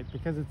is great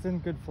because it's in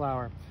good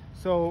flower.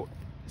 So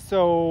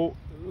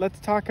let's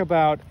talk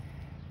about,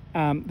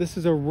 this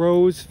is a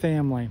rose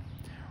family.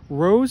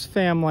 Rose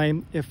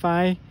family, if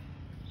I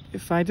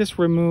just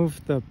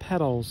remove the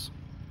petals,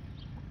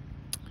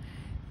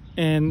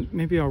 and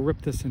maybe I'll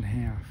rip this in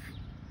half.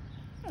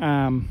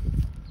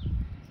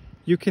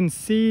 You can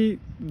see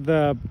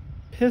the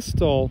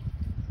pistil.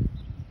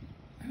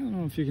 I don't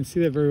know if you can see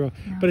that very well,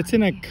 but it's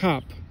in a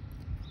cup.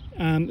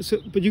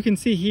 But you can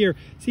see here,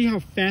 see how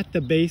fat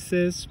the base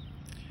is?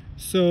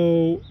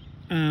 So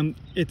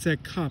it's a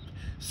cup.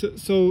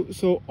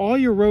 So all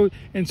your rose,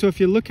 and so if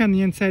you look on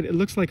the inside, it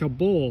looks like a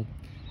bowl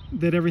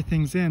that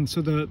everything's in.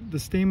 So the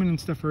stamen and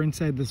stuff are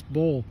inside this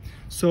bowl.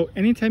 So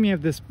anytime you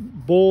have this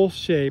bowl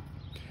shape,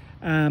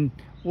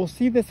 we'll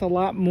see this a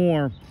lot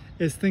more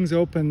as things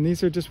open.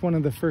 These are just one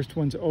of the first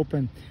ones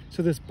open.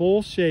 So this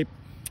bowl shape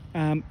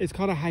is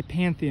called a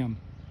hypanthium.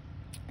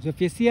 So if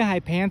you see a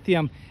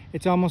hypanthium,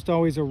 it's almost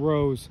always a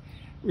rose.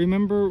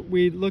 Remember,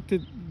 we looked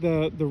at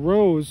the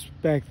rose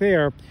back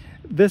there.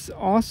 This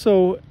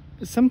also,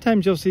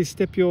 sometimes you'll see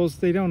stipules.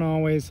 They don't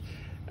always.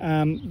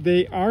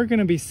 They are going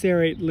to be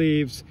serrate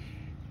leaves.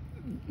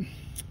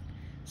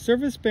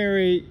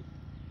 Serviceberry,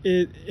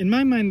 in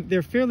my mind,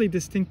 they're fairly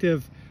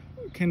distinctive,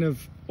 kind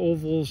of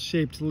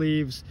oval-shaped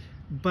leaves,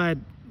 but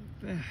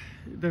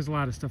there's a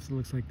lot of stuff that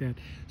looks like that.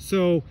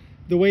 So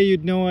the way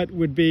you'd know it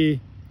would be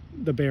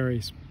the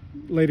berries.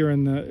 Later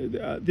in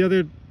the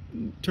other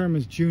term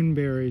is June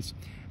berries.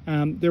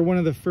 They're one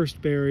of the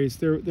first berries.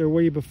 They're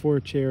way before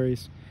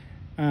cherries.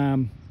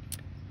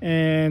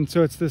 And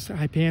so it's this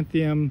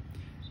hypanthium.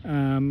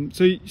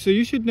 So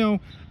you should know,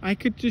 I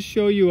could just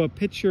show you a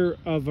picture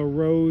of a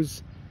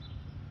rose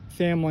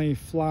family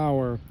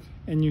flower,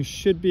 and you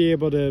should be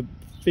able to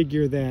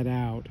figure that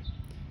out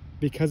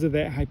because of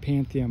that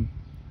hypanthium.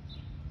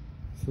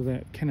 So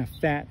that kind of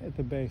fat at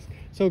the base.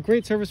 So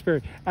great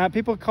serviceberry.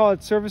 People call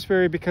it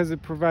serviceberry because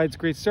it provides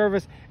great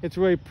service. It's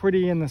really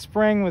pretty in the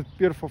spring with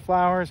beautiful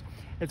flowers.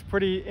 It's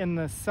pretty in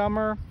the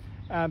summer,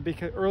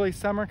 because early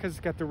summer, because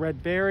it's got the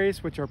red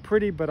berries, which are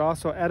pretty but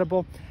also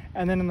edible.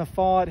 And then in the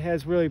fall, it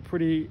has really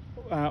pretty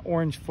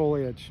orange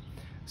foliage.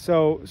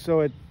 So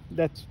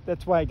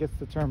that's why it gets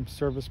the term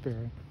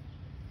serviceberry.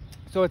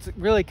 So it's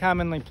really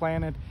commonly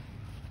planted.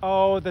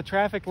 Oh, the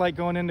traffic light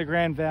going into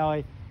Grand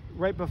Valley,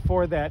 right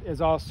before that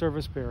is all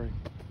serviceberry.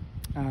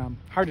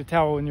 Hard to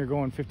tell when you're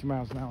going 50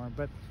 miles an hour,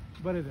 but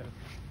it is.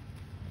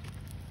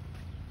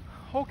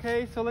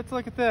 Okay, so let's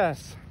look at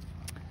this.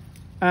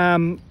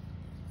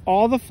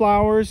 All the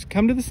flowers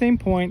come to the same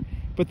point,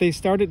 but they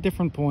start at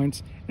different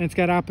points, and it's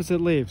got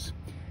opposite leaves.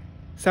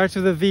 Starts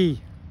with a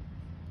V,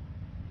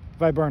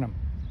 viburnum.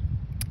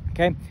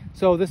 Okay,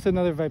 so this is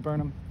another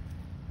viburnum.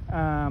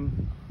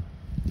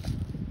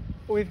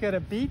 We've got a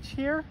beech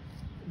here.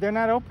 They're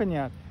not open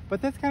yet.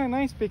 But that's kind of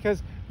nice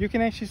because you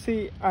can actually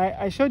see,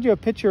 I showed you a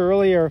picture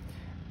earlier,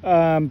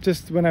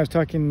 just when I was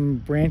talking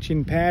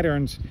branching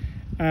patterns.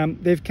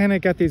 They've kind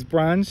of got these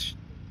bronze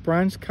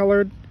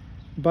colored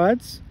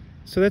buds.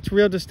 So that's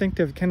real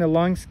distinctive, kind of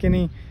long,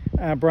 skinny,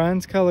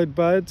 bronze colored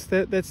buds.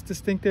 That's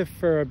distinctive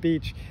for a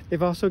beech.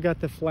 They've also got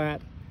the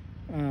flat,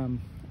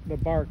 the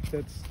bark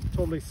that's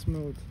totally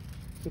smooth.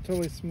 It's a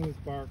totally smooth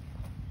bark.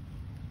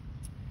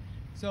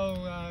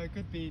 So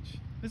good beech.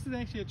 This is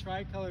actually a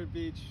tricolored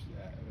beech.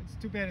 It's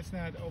too bad it's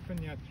not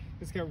open yet.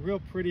 It's got real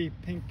pretty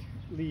pink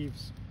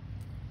leaves.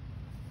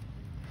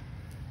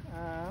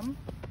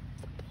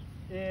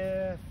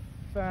 If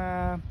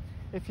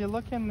you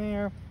look in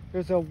there,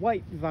 there's a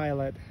white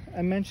violet.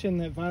 I mentioned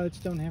that violets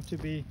don't have to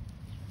be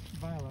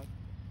violet.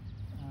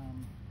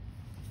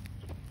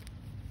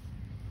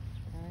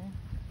 Okay.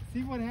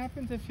 See what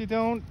happens if you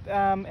don't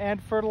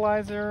add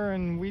fertilizer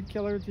and weed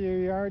killer to your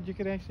yard? You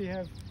could actually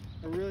have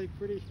a really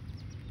pretty,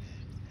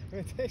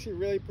 it's actually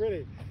really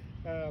pretty.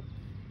 All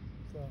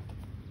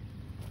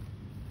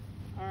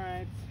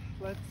right,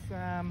 let's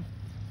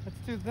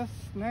do this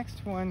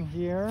next one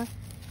here.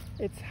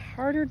 It's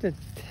harder to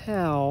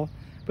tell,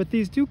 but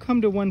these do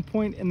come to one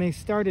point and they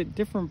start at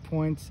different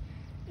points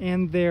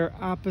and they're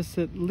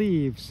opposite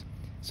leaves.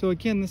 So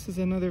again, this is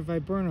another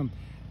viburnum.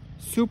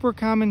 Super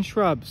common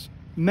shrubs.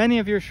 Many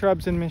of your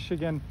shrubs in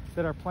Michigan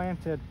that are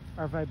planted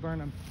are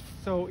viburnum.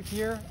 So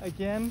here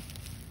again,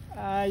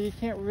 you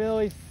can't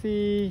really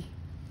see.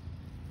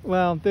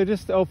 Well, they're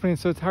just opening,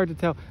 so it's hard to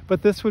tell.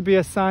 But this would be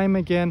a cyme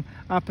again,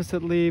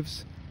 opposite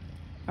leaves.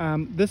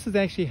 This is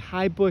actually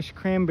high bush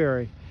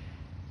cranberry.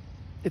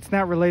 It's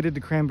not related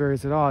to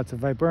cranberries at all. It's a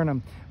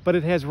viburnum, but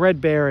it has red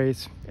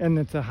berries, and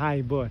it's a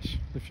high bush,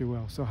 if you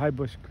will. So high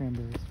bush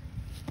cranberries.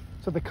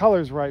 So the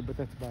color's right, but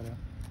that's about it.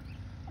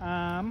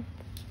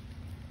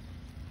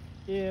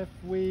 If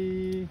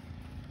we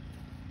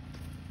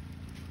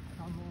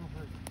come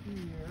over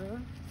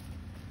here,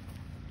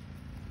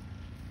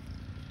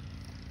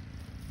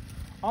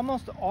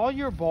 almost all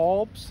your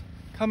bulbs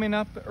coming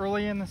up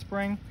early in the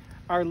spring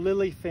are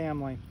lily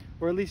family,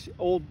 or at least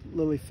old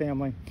lily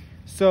family.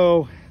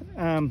 So,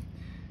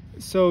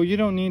 so you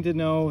don't need to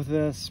know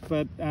this,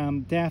 but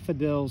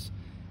daffodils,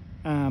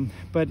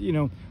 but you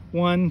know,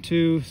 1,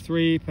 2,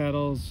 3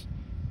 petals,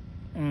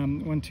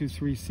 1, 2,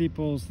 3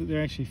 sepals.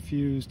 They're actually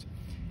fused,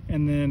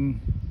 and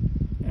then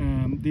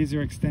these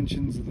are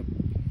extensions of the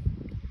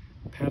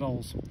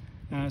petals.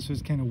 So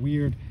it's kind of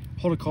weird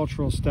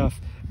horticultural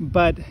stuff,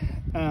 but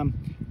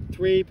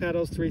 3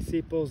 petals, 3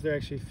 sepals, they're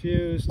actually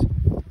fused.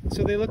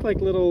 So they look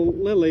like little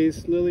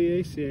lilies,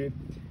 Liliaceae.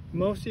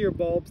 Most of your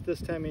bulbs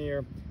this time of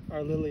year are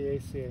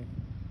Liliaceae.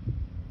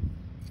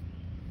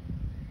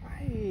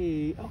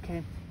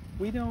 Okay,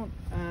 we don't,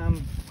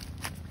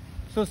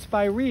 so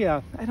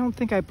spirea, I don't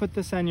think I put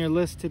this on your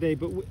list today,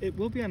 but it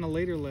will be on a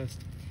later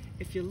list.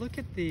 If you look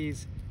at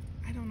these,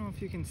 I don't know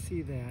if you can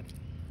see that.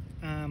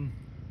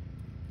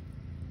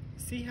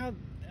 See how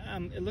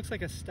it looks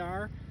like a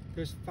star?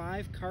 There's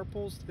 5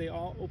 carpels. They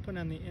all open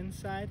on the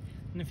inside,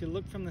 and if you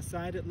look from the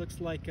side, it looks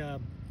like a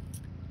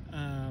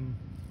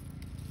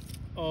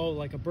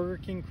like a Burger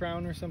King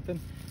crown or something.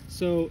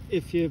 So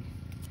if you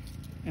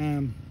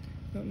don't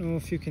know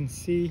if you can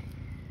see,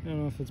 I don't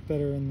know if it's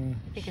better in the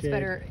I think shade. it's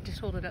better, just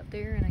hold it up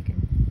there and I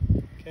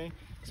can. Okay,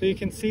 so you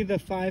can see the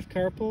 5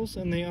 carpels,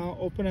 and they all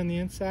open on the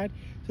inside.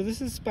 So this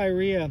is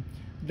spirea.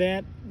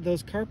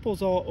 Those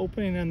carpels all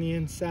opening on the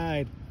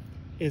inside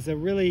is a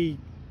really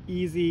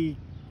easy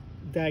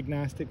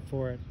diagnostic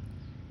for it.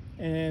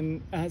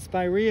 And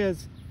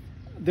spireas,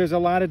 there's a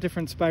lot of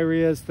different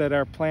spireas that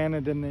are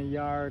planted in the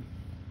yard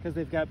because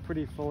they've got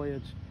pretty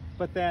foliage,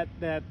 but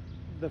the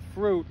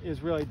fruit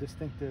is really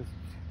distinctive.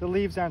 The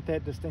leaves aren't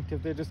that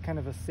distinctive. They're just kind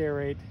of a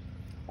serrate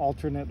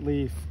alternate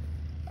leaf,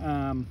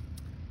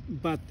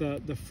 but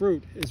the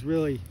fruit is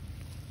really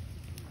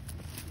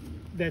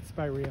That's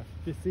spirea.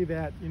 If you see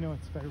that, you know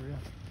it's spirea.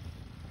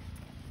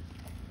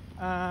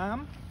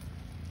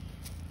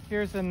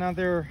 Here's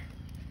another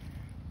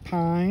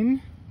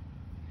pine.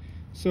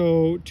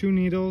 So 2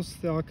 needles,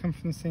 they all come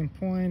from the same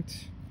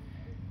point.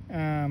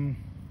 You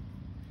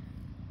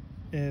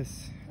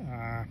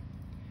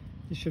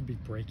should be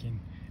breaking.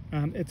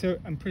 I'm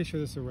pretty sure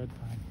this is a red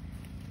pine.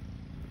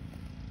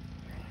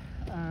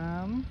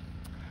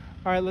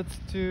 All right, let's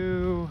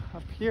do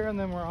up here and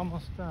then we're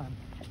almost done.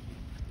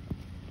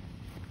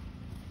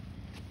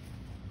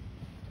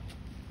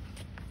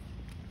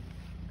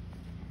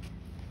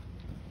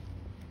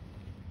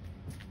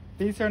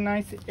 These are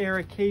nice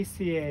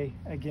Ericaceae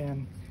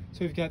again.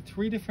 So we've got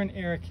 3 different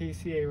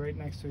Ericaceae right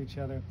next to each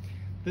other.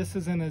 This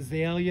is an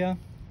azalea.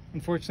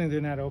 Unfortunately, they're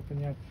not open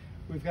yet.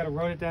 We've got a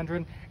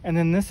rhododendron, and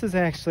then this is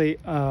actually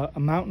a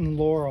mountain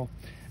laurel.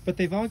 But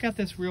they've all got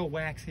this real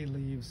waxy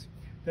leaves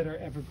that are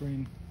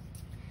evergreen.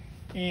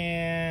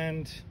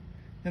 And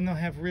then they'll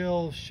have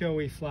real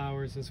showy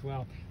flowers as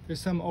well. There's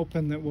some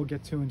open that we'll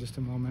get to in just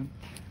a moment.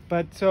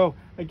 But so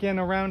again,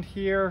 around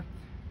here,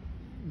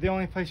 the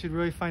only place you'd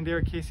really find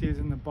Ericaceae is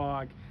in the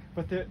bog.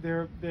 But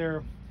they're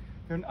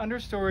an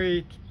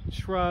understory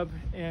shrub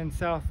in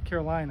South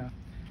Carolina,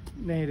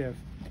 native.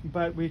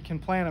 But we can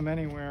plant them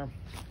anywhere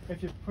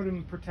if you put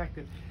them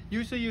protected.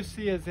 Usually you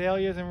see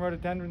azaleas and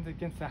rhododendrons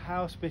against the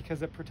house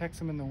because it protects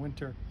them in the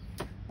winter.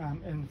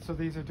 And so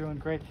these are doing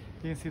great.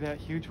 You can see that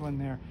huge one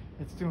there.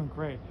 It's doing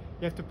great.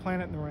 You have to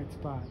plant it in the right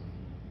spot.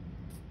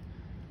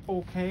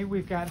 Okay,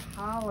 we've got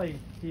holly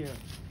here.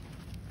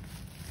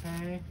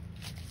 Okay,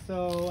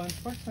 so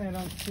unfortunately I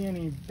don't see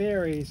any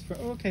berries.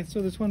 Okay,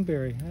 so there's one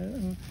berry.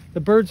 The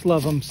birds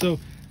love them. So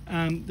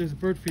there's a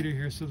bird feeder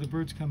here, so the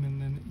birds come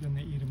in and then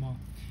they eat them all.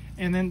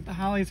 And then the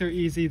hollies are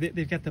easy.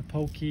 They've got the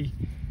pokey,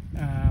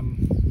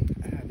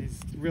 these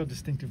real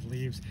distinctive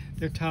leaves.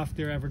 They're tough,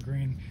 they're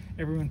evergreen.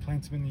 Everyone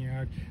plants them in the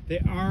yard. They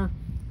are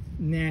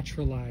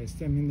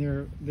naturalized. I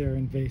mean, they're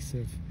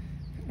invasive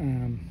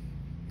in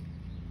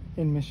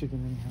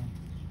Michigan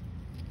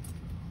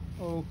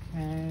anyhow.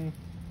 Okay,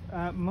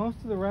 most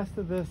of the rest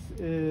of this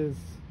is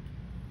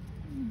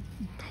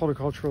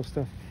horticultural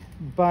stuff,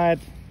 but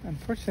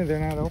unfortunately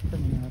they're not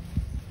open yet.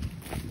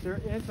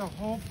 There is a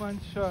whole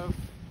bunch of,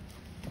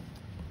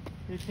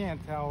 you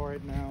can't tell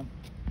right now.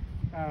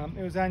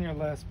 It was on your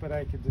list, but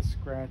I could just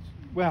scratch.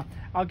 Well,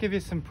 I'll give you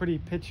some pretty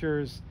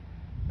pictures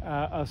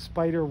of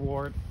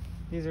spiderwort.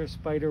 These are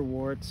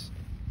spiderworts.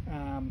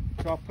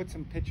 So I'll put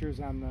some pictures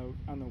on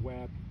the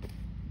web.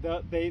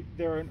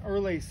 They're an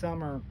early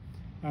summer,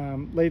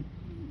 late.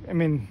 I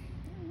mean,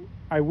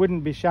 I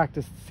wouldn't be shocked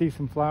to see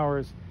some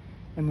flowers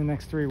in the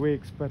next 3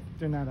 weeks, but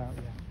they're not out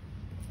yet.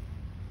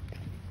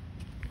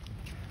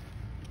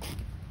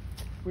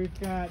 We've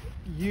got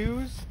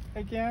yews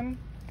again.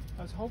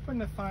 I was hoping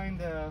to find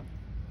the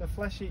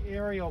fleshy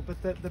aerial,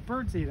 but the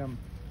birds eat them.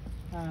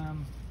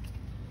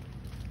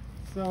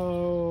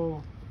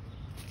 So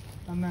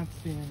I'm not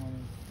seeing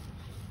any.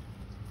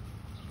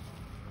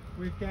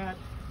 We've got,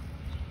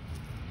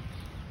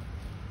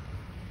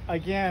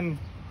 again,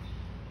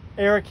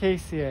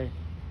 Ericaceae.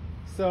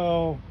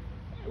 So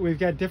we've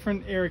got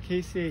different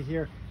Ericaceae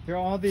here. They're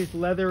all these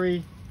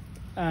leathery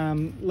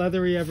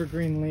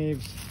evergreen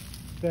leaves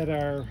that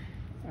are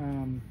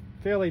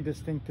fairly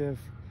distinctive.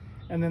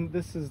 And then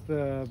this is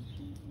the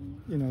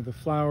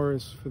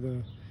flowers for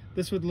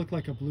this would look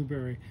like a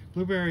blueberry.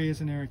 Blueberry is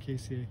an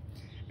Ericaceae.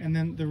 And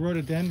then the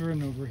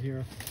rhododendron over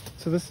here.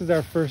 So this is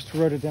our first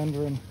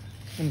rhododendron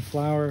in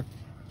flower.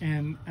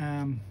 And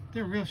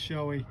they're real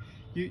showy.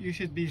 You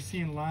should be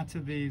seeing lots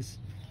of these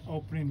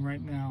opening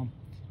right now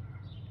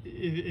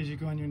as you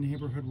go on your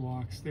neighborhood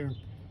walks. They're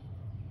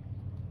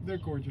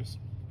gorgeous.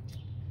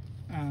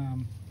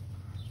 And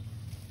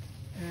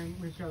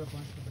we've got a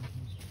bunch of them.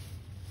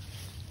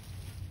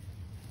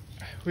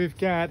 We've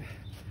got,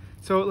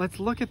 so let's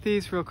look at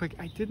these real quick.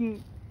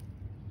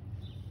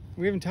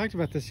 We haven't talked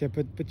about this yet,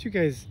 but you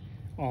guys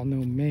all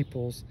know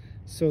maples.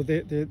 So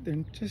they're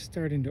just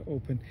starting to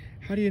open.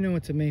 How do you know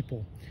it's a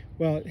maple?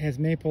 Well, it has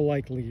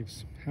maple-like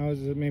leaves. How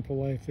is it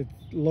maple-like? It's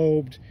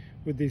lobed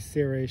with these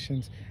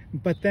serrations.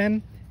 But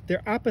then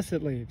they're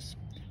opposite leaves.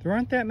 There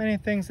aren't that many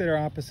things that are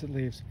opposite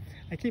leaves.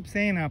 I keep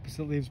saying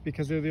opposite leaves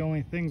because they're the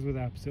only things with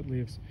opposite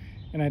leaves,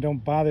 and I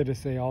don't bother to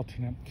say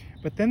alternate.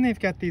 But then they've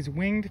got these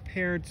winged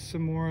paired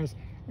samoras,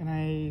 and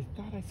I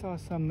thought I saw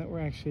some that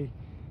were actually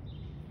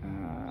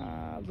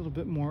a little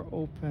bit more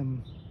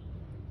open.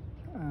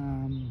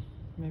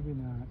 Maybe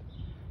not.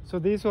 So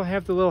these will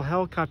have the little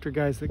helicopter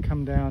guys that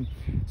come down.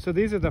 So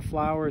these are the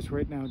flowers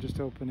right now just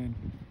opening.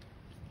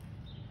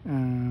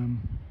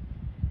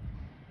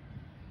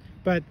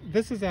 But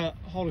this is a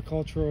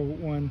horticultural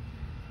one.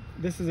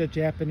 This is a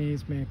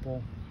Japanese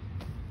maple,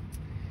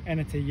 and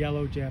it's a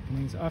yellow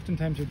Japanese.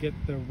 Oftentimes you'll get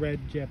the red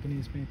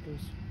Japanese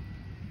maples.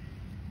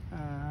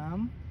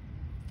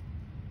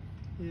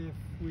 If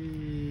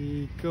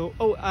we go,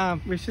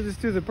 we should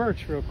just do the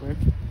birch real quick.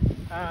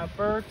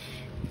 Birch,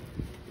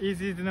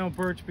 easy to know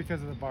birch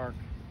because of the bark.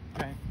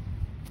 Okay,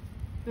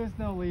 there's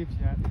no leaves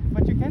yet,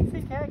 but you can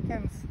see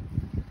catkins.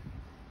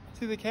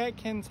 see the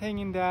catkins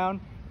hanging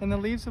down, and the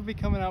leaves will be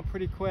coming out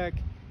pretty quick.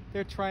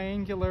 They're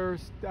triangular,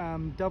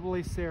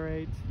 doubly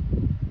serrate,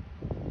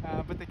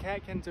 but the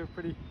catkins are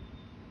pretty,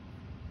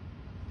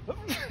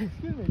 excuse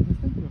me,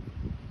 distinctive.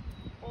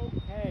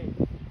 Okay,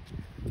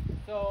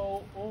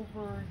 so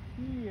over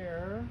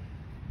here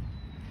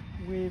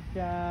we've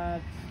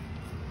got,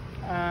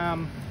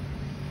 I'm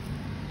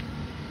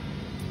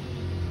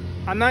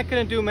not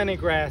going to do many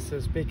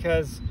grasses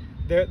because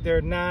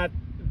they're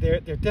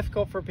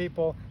difficult for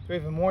people. They're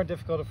even more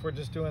difficult if we're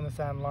just doing this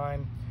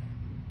online.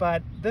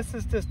 But this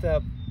is just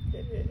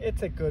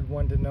it's a good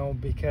one to know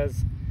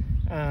because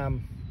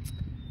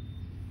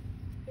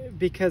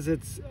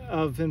it's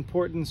of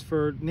importance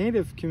for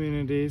native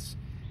communities.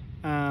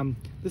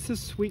 This is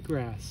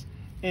sweetgrass,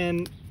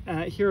 and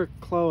here at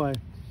Chloe,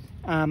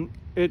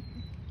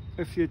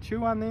 if you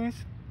chew on these,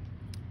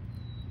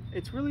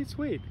 it's really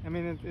sweet. I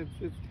mean,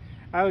 it's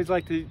I always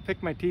like to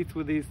pick my teeth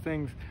with these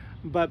things,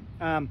 but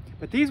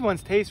these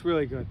ones taste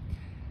really good.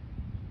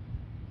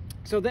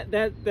 So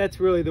that's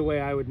really the way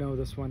I would know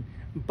this one.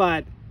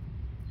 But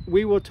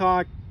we will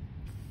talk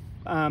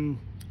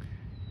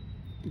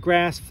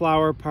grass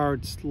flower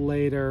parts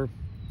later.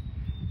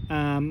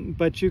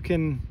 But you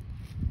can,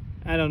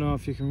 I don't know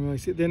if you can really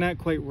see, they're not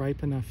quite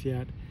ripe enough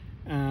yet.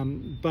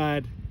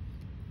 But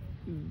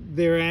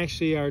there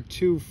actually are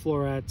 2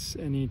 florets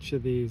in each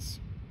of these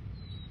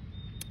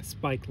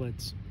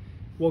spikelets.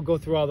 We'll go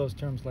through all those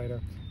terms later.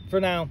 For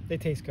now, they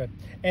taste good.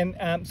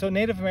 And so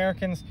Native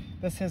Americans,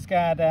 this has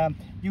got,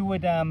 you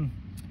would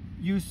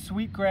use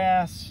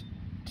sweetgrass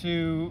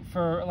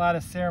for a lot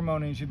of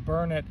ceremonies. You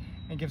burn it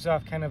and it gives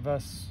off kind of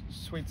a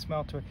sweet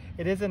smell to it.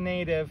 It is a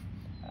native.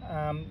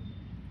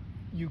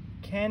 You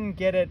can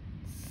get it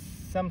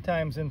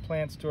sometimes in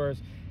plant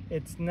stores.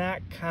 It's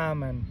not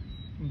common,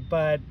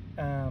 but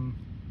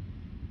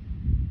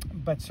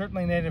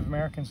certainly Native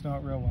Americans know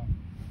it real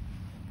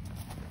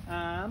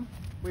well.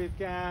 We've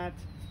got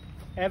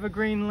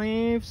evergreen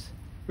leaves,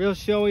 real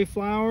showy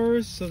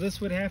flowers. So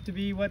this would have to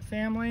be what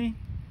family?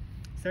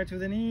 Starts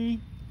with an E,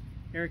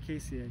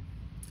 Ericaceae.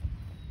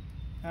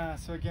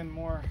 So again,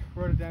 more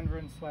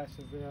rhododendron /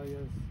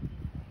 azaleas.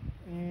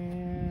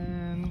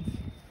 And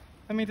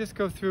let me just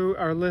go through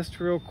our list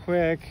real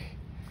quick.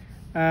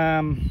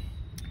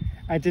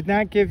 I did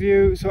not give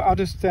you, so I'll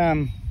just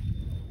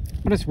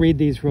read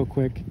these real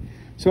quick.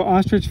 So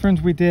ostrich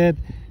ferns we did,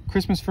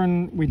 Christmas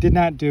fern we did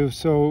not do.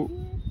 So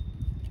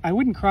I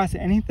wouldn't cross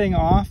anything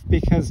off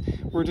because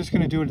we're just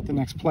going to do it at the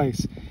next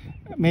place.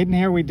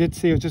 Maidenhair we did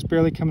see, it was just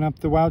barely coming up.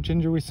 The wild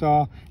ginger we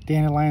saw,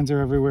 dandelions are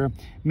everywhere.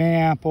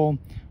 Mayapple.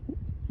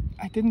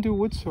 I didn't do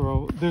wood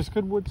sorrel. There's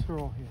good wood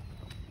sorrel here.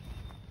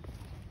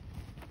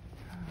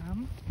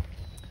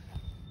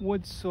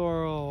 Wood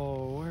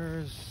sorrel,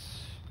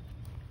 where's,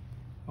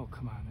 oh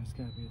come on, there's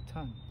got to be a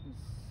ton.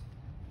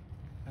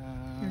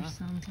 There's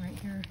some right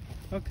here.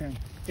 Okay,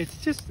 it's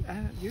just,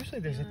 usually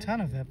there's a ton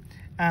of it.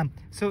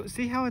 So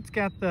see how it's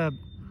got the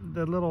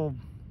little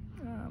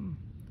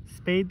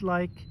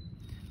spade-like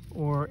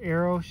or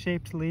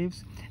arrow-shaped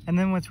leaves? And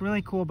then what's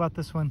really cool about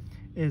this one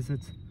is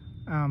it's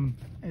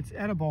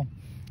edible,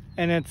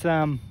 and it's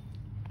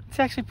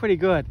actually pretty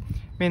good.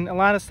 I mean, a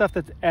lot of stuff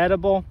that's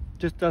edible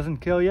just doesn't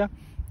kill you.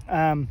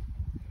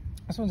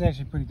 This one's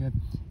actually pretty good.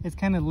 It's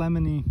kind of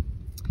lemony,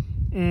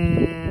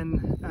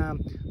 and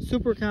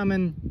super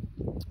common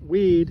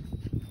weed,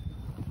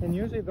 and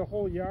usually the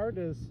whole yard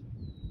is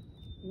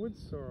wood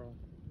sorrel.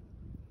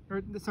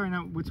 Or sorry,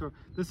 not wood sorrel.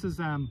 This is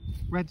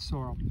red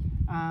sorrel.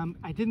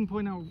 I didn't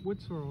point out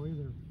wood sorrel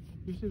either.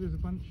 Usually there's a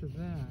bunch of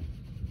that.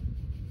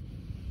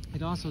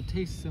 It also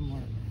tastes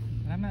similar,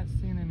 but I'm not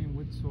seeing any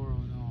wood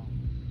sorrel at all.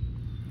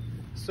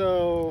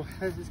 So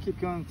let's just keep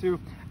going through.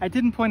 I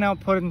didn't point out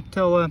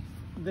potentilla.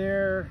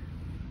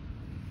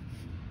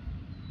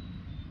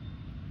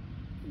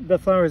 The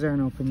flowers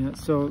aren't open yet,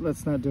 so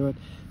let's not do it.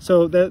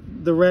 So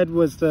the red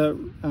was the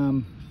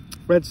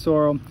red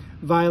sorrel.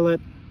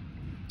 Violet,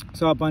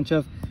 saw a bunch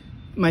of.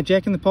 My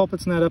Jack in the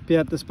Pulpit's not up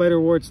yet. The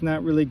spiderwort's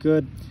not really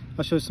good.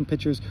 I'll show some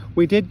pictures.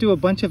 We did do a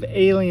bunch of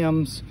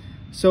alliums,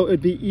 so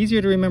it'd be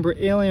easier to remember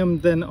allium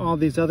than all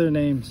these other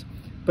names.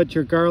 But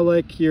your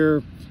garlic,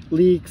 your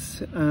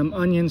leeks,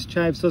 onions,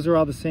 chives, those are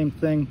all the same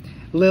thing.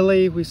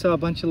 Lily, we saw a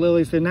bunch of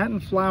lilies. They're not in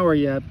flower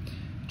yet.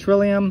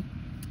 Trillium,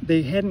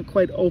 they hadn't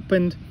quite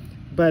opened,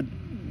 but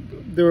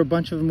there were a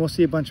bunch of them. We'll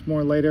see a bunch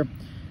more later.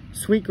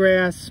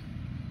 Sweetgrass,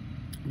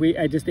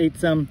 I just ate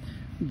some.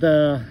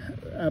 The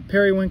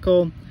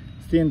periwinkle,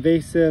 the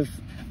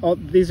invasive.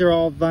 These are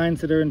all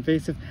vines that are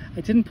invasive.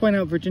 I didn't point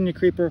out Virginia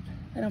creeper.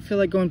 I don't feel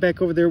like going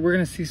back over there. We're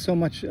going to see so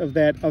much of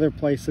that other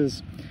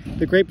places.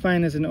 The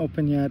grapevine isn't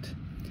open yet.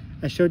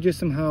 I showed you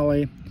some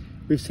holly.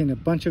 We've seen a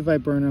bunch of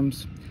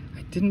viburnums.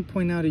 I didn't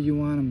point out a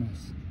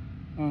euonymus.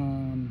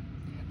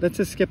 Let's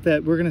just skip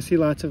that. We're going to see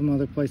lots of them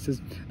other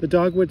places. The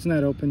dogwood's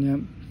not open yet.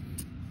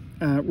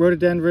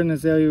 Rhododendron,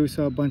 azalea, we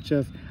saw a bunch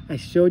of. I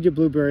showed you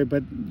blueberry,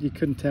 but you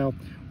couldn't tell.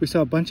 We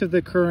saw a bunch of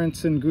the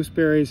currants and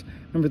gooseberries.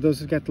 Remember,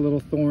 those have got the little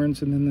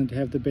thorns, and then they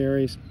have the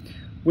berries.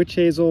 Witch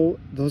hazel,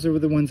 those are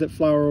the ones that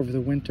flower over the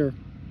winter.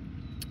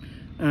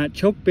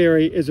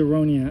 Chokeberry is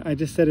aronia. I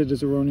just said it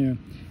is aronia.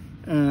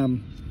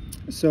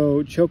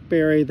 So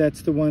chokeberry,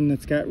 that's the one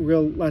that's got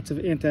lots of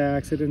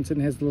antioxidants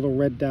and has little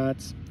red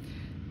dots.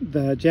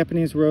 The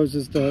Japanese rose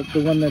is the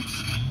one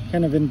that's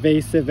kind of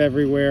invasive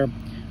everywhere.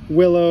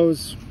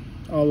 Willows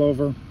all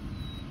over.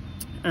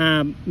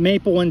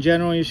 Maple in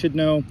general, you should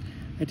know.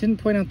 I didn't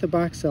point out the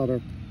box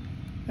elder.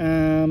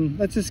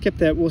 Let's just skip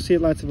that. We'll see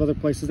it lots of other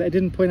places. I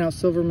didn't point out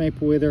silver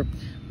maple either.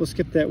 We'll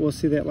skip that. We'll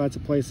see that lots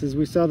of places.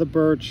 We saw the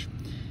birch.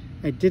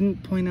 I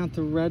didn't point out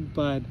the red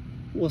bud.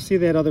 We'll see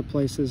that other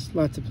places,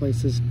 lots of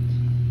places.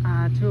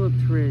 Tulip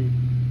tree.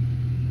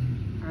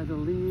 Are the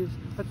leaves?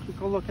 Let's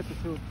go look at the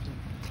tulip tree.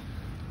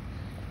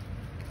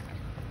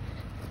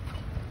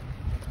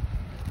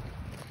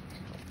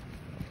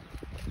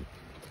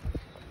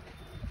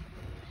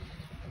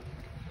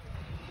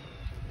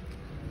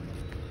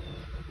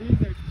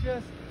 These are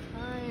just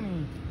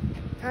tiny,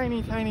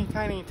 tiny, tiny,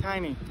 tiny,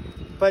 tiny.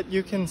 But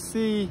you can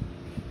see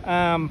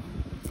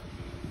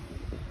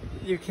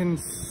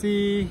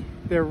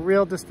they're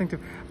real distinctive.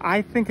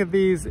 I think of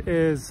these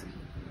as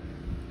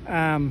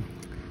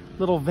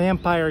little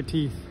vampire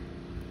teeth.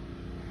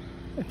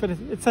 But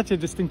it's such a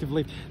distinctive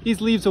leaf.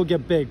 These leaves will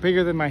get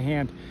bigger than my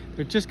hand.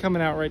 They're just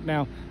coming out right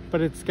now.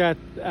 But it's got,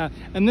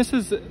 and this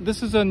is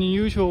an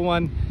unusual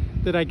one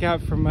that I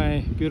got from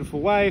my beautiful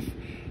wife.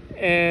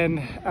 And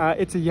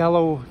it's a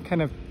yellow,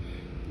 kind of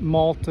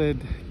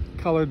malted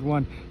colored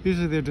one.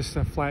 Usually they're just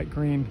a flat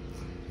green,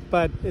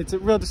 but it's a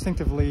real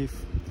distinctive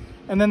leaf.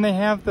 And then they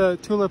have the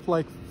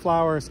tulip-like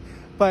flowers,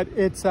 but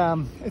it's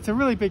a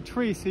really big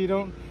tree, so you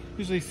don't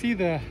usually see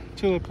the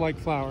tulip-like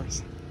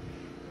flowers.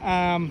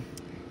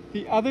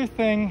 The other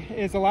thing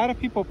is a lot of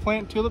people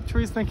plant tulip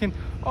trees thinking,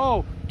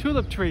 oh,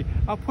 tulip tree,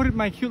 I'll put it in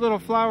my cute little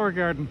flower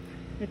garden.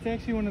 It's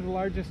actually one of the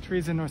largest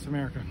trees in North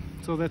America,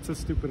 so that's a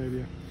stupid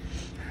idea.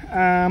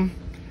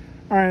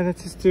 All right,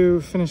 let's just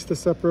finish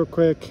this up real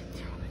quick.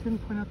 I didn't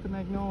point out the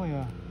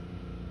magnolia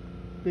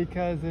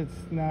because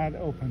it's not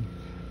open.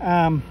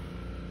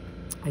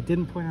 I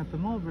didn't point out the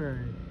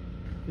mulberry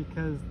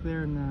because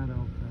they're not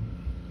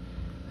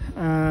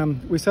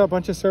open. We saw a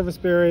bunch of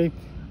serviceberry.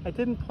 I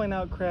didn't point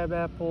out crab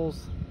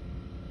apples.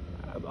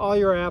 All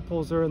your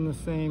apples are in the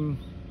same,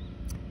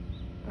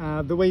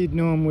 the way you'd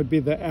know them would be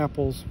the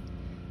apples.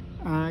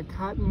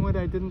 Cottonwood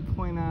I didn't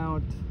point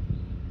out.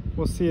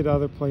 We'll see it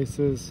other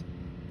places.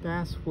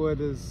 Basswood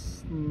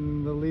is,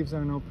 the leaves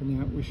aren't open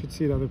yet. We should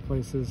see it other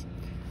places.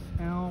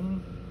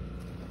 Elm,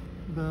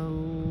 the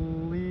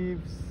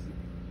leaves,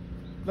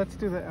 let's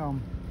do the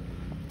elm.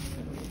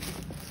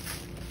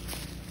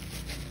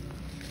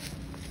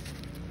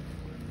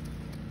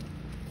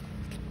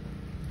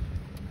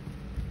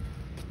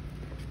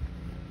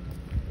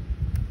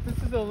 This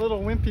is a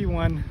little wimpy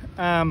one,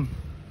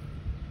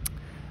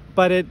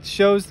 but it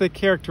shows the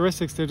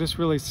characteristics. They're just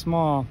really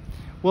small.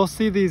 We'll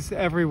see these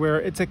everywhere.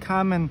 It's a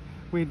common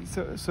weed.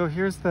 So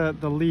here's the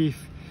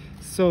leaf.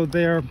 So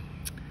they're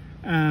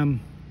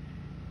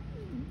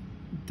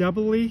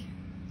doubly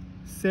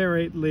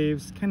serrate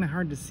leaves. Kind of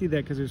hard to see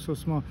that because they're so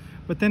small.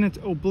 But then it's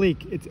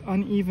oblique. It's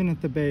uneven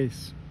at the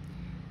base.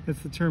 That's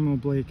the term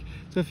oblique.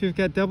 So if you've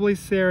got doubly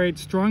serrate,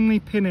 strongly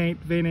pinnate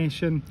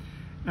veination,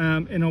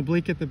 and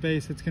oblique at the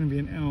base, it's going to be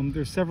an elm.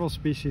 There's several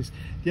species.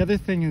 The other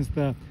thing is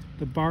the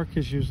bark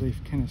is usually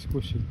kind of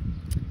squishy,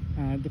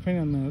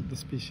 depending on the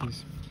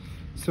species.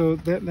 So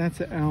that's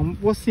an elm.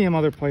 We'll see them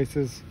other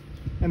places,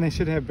 and they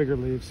should have bigger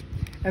leaves.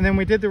 And then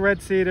we did the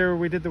red cedar,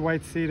 we did the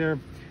white cedar,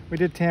 we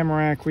did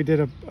tamarack, we did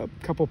a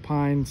couple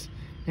pines,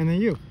 and a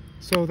yew.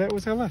 So that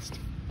was our list.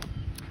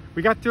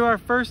 We got through our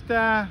first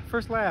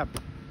lab.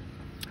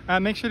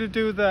 Make sure to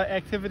do the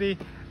activity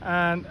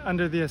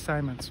under the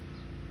assignments.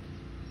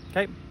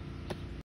 Okay.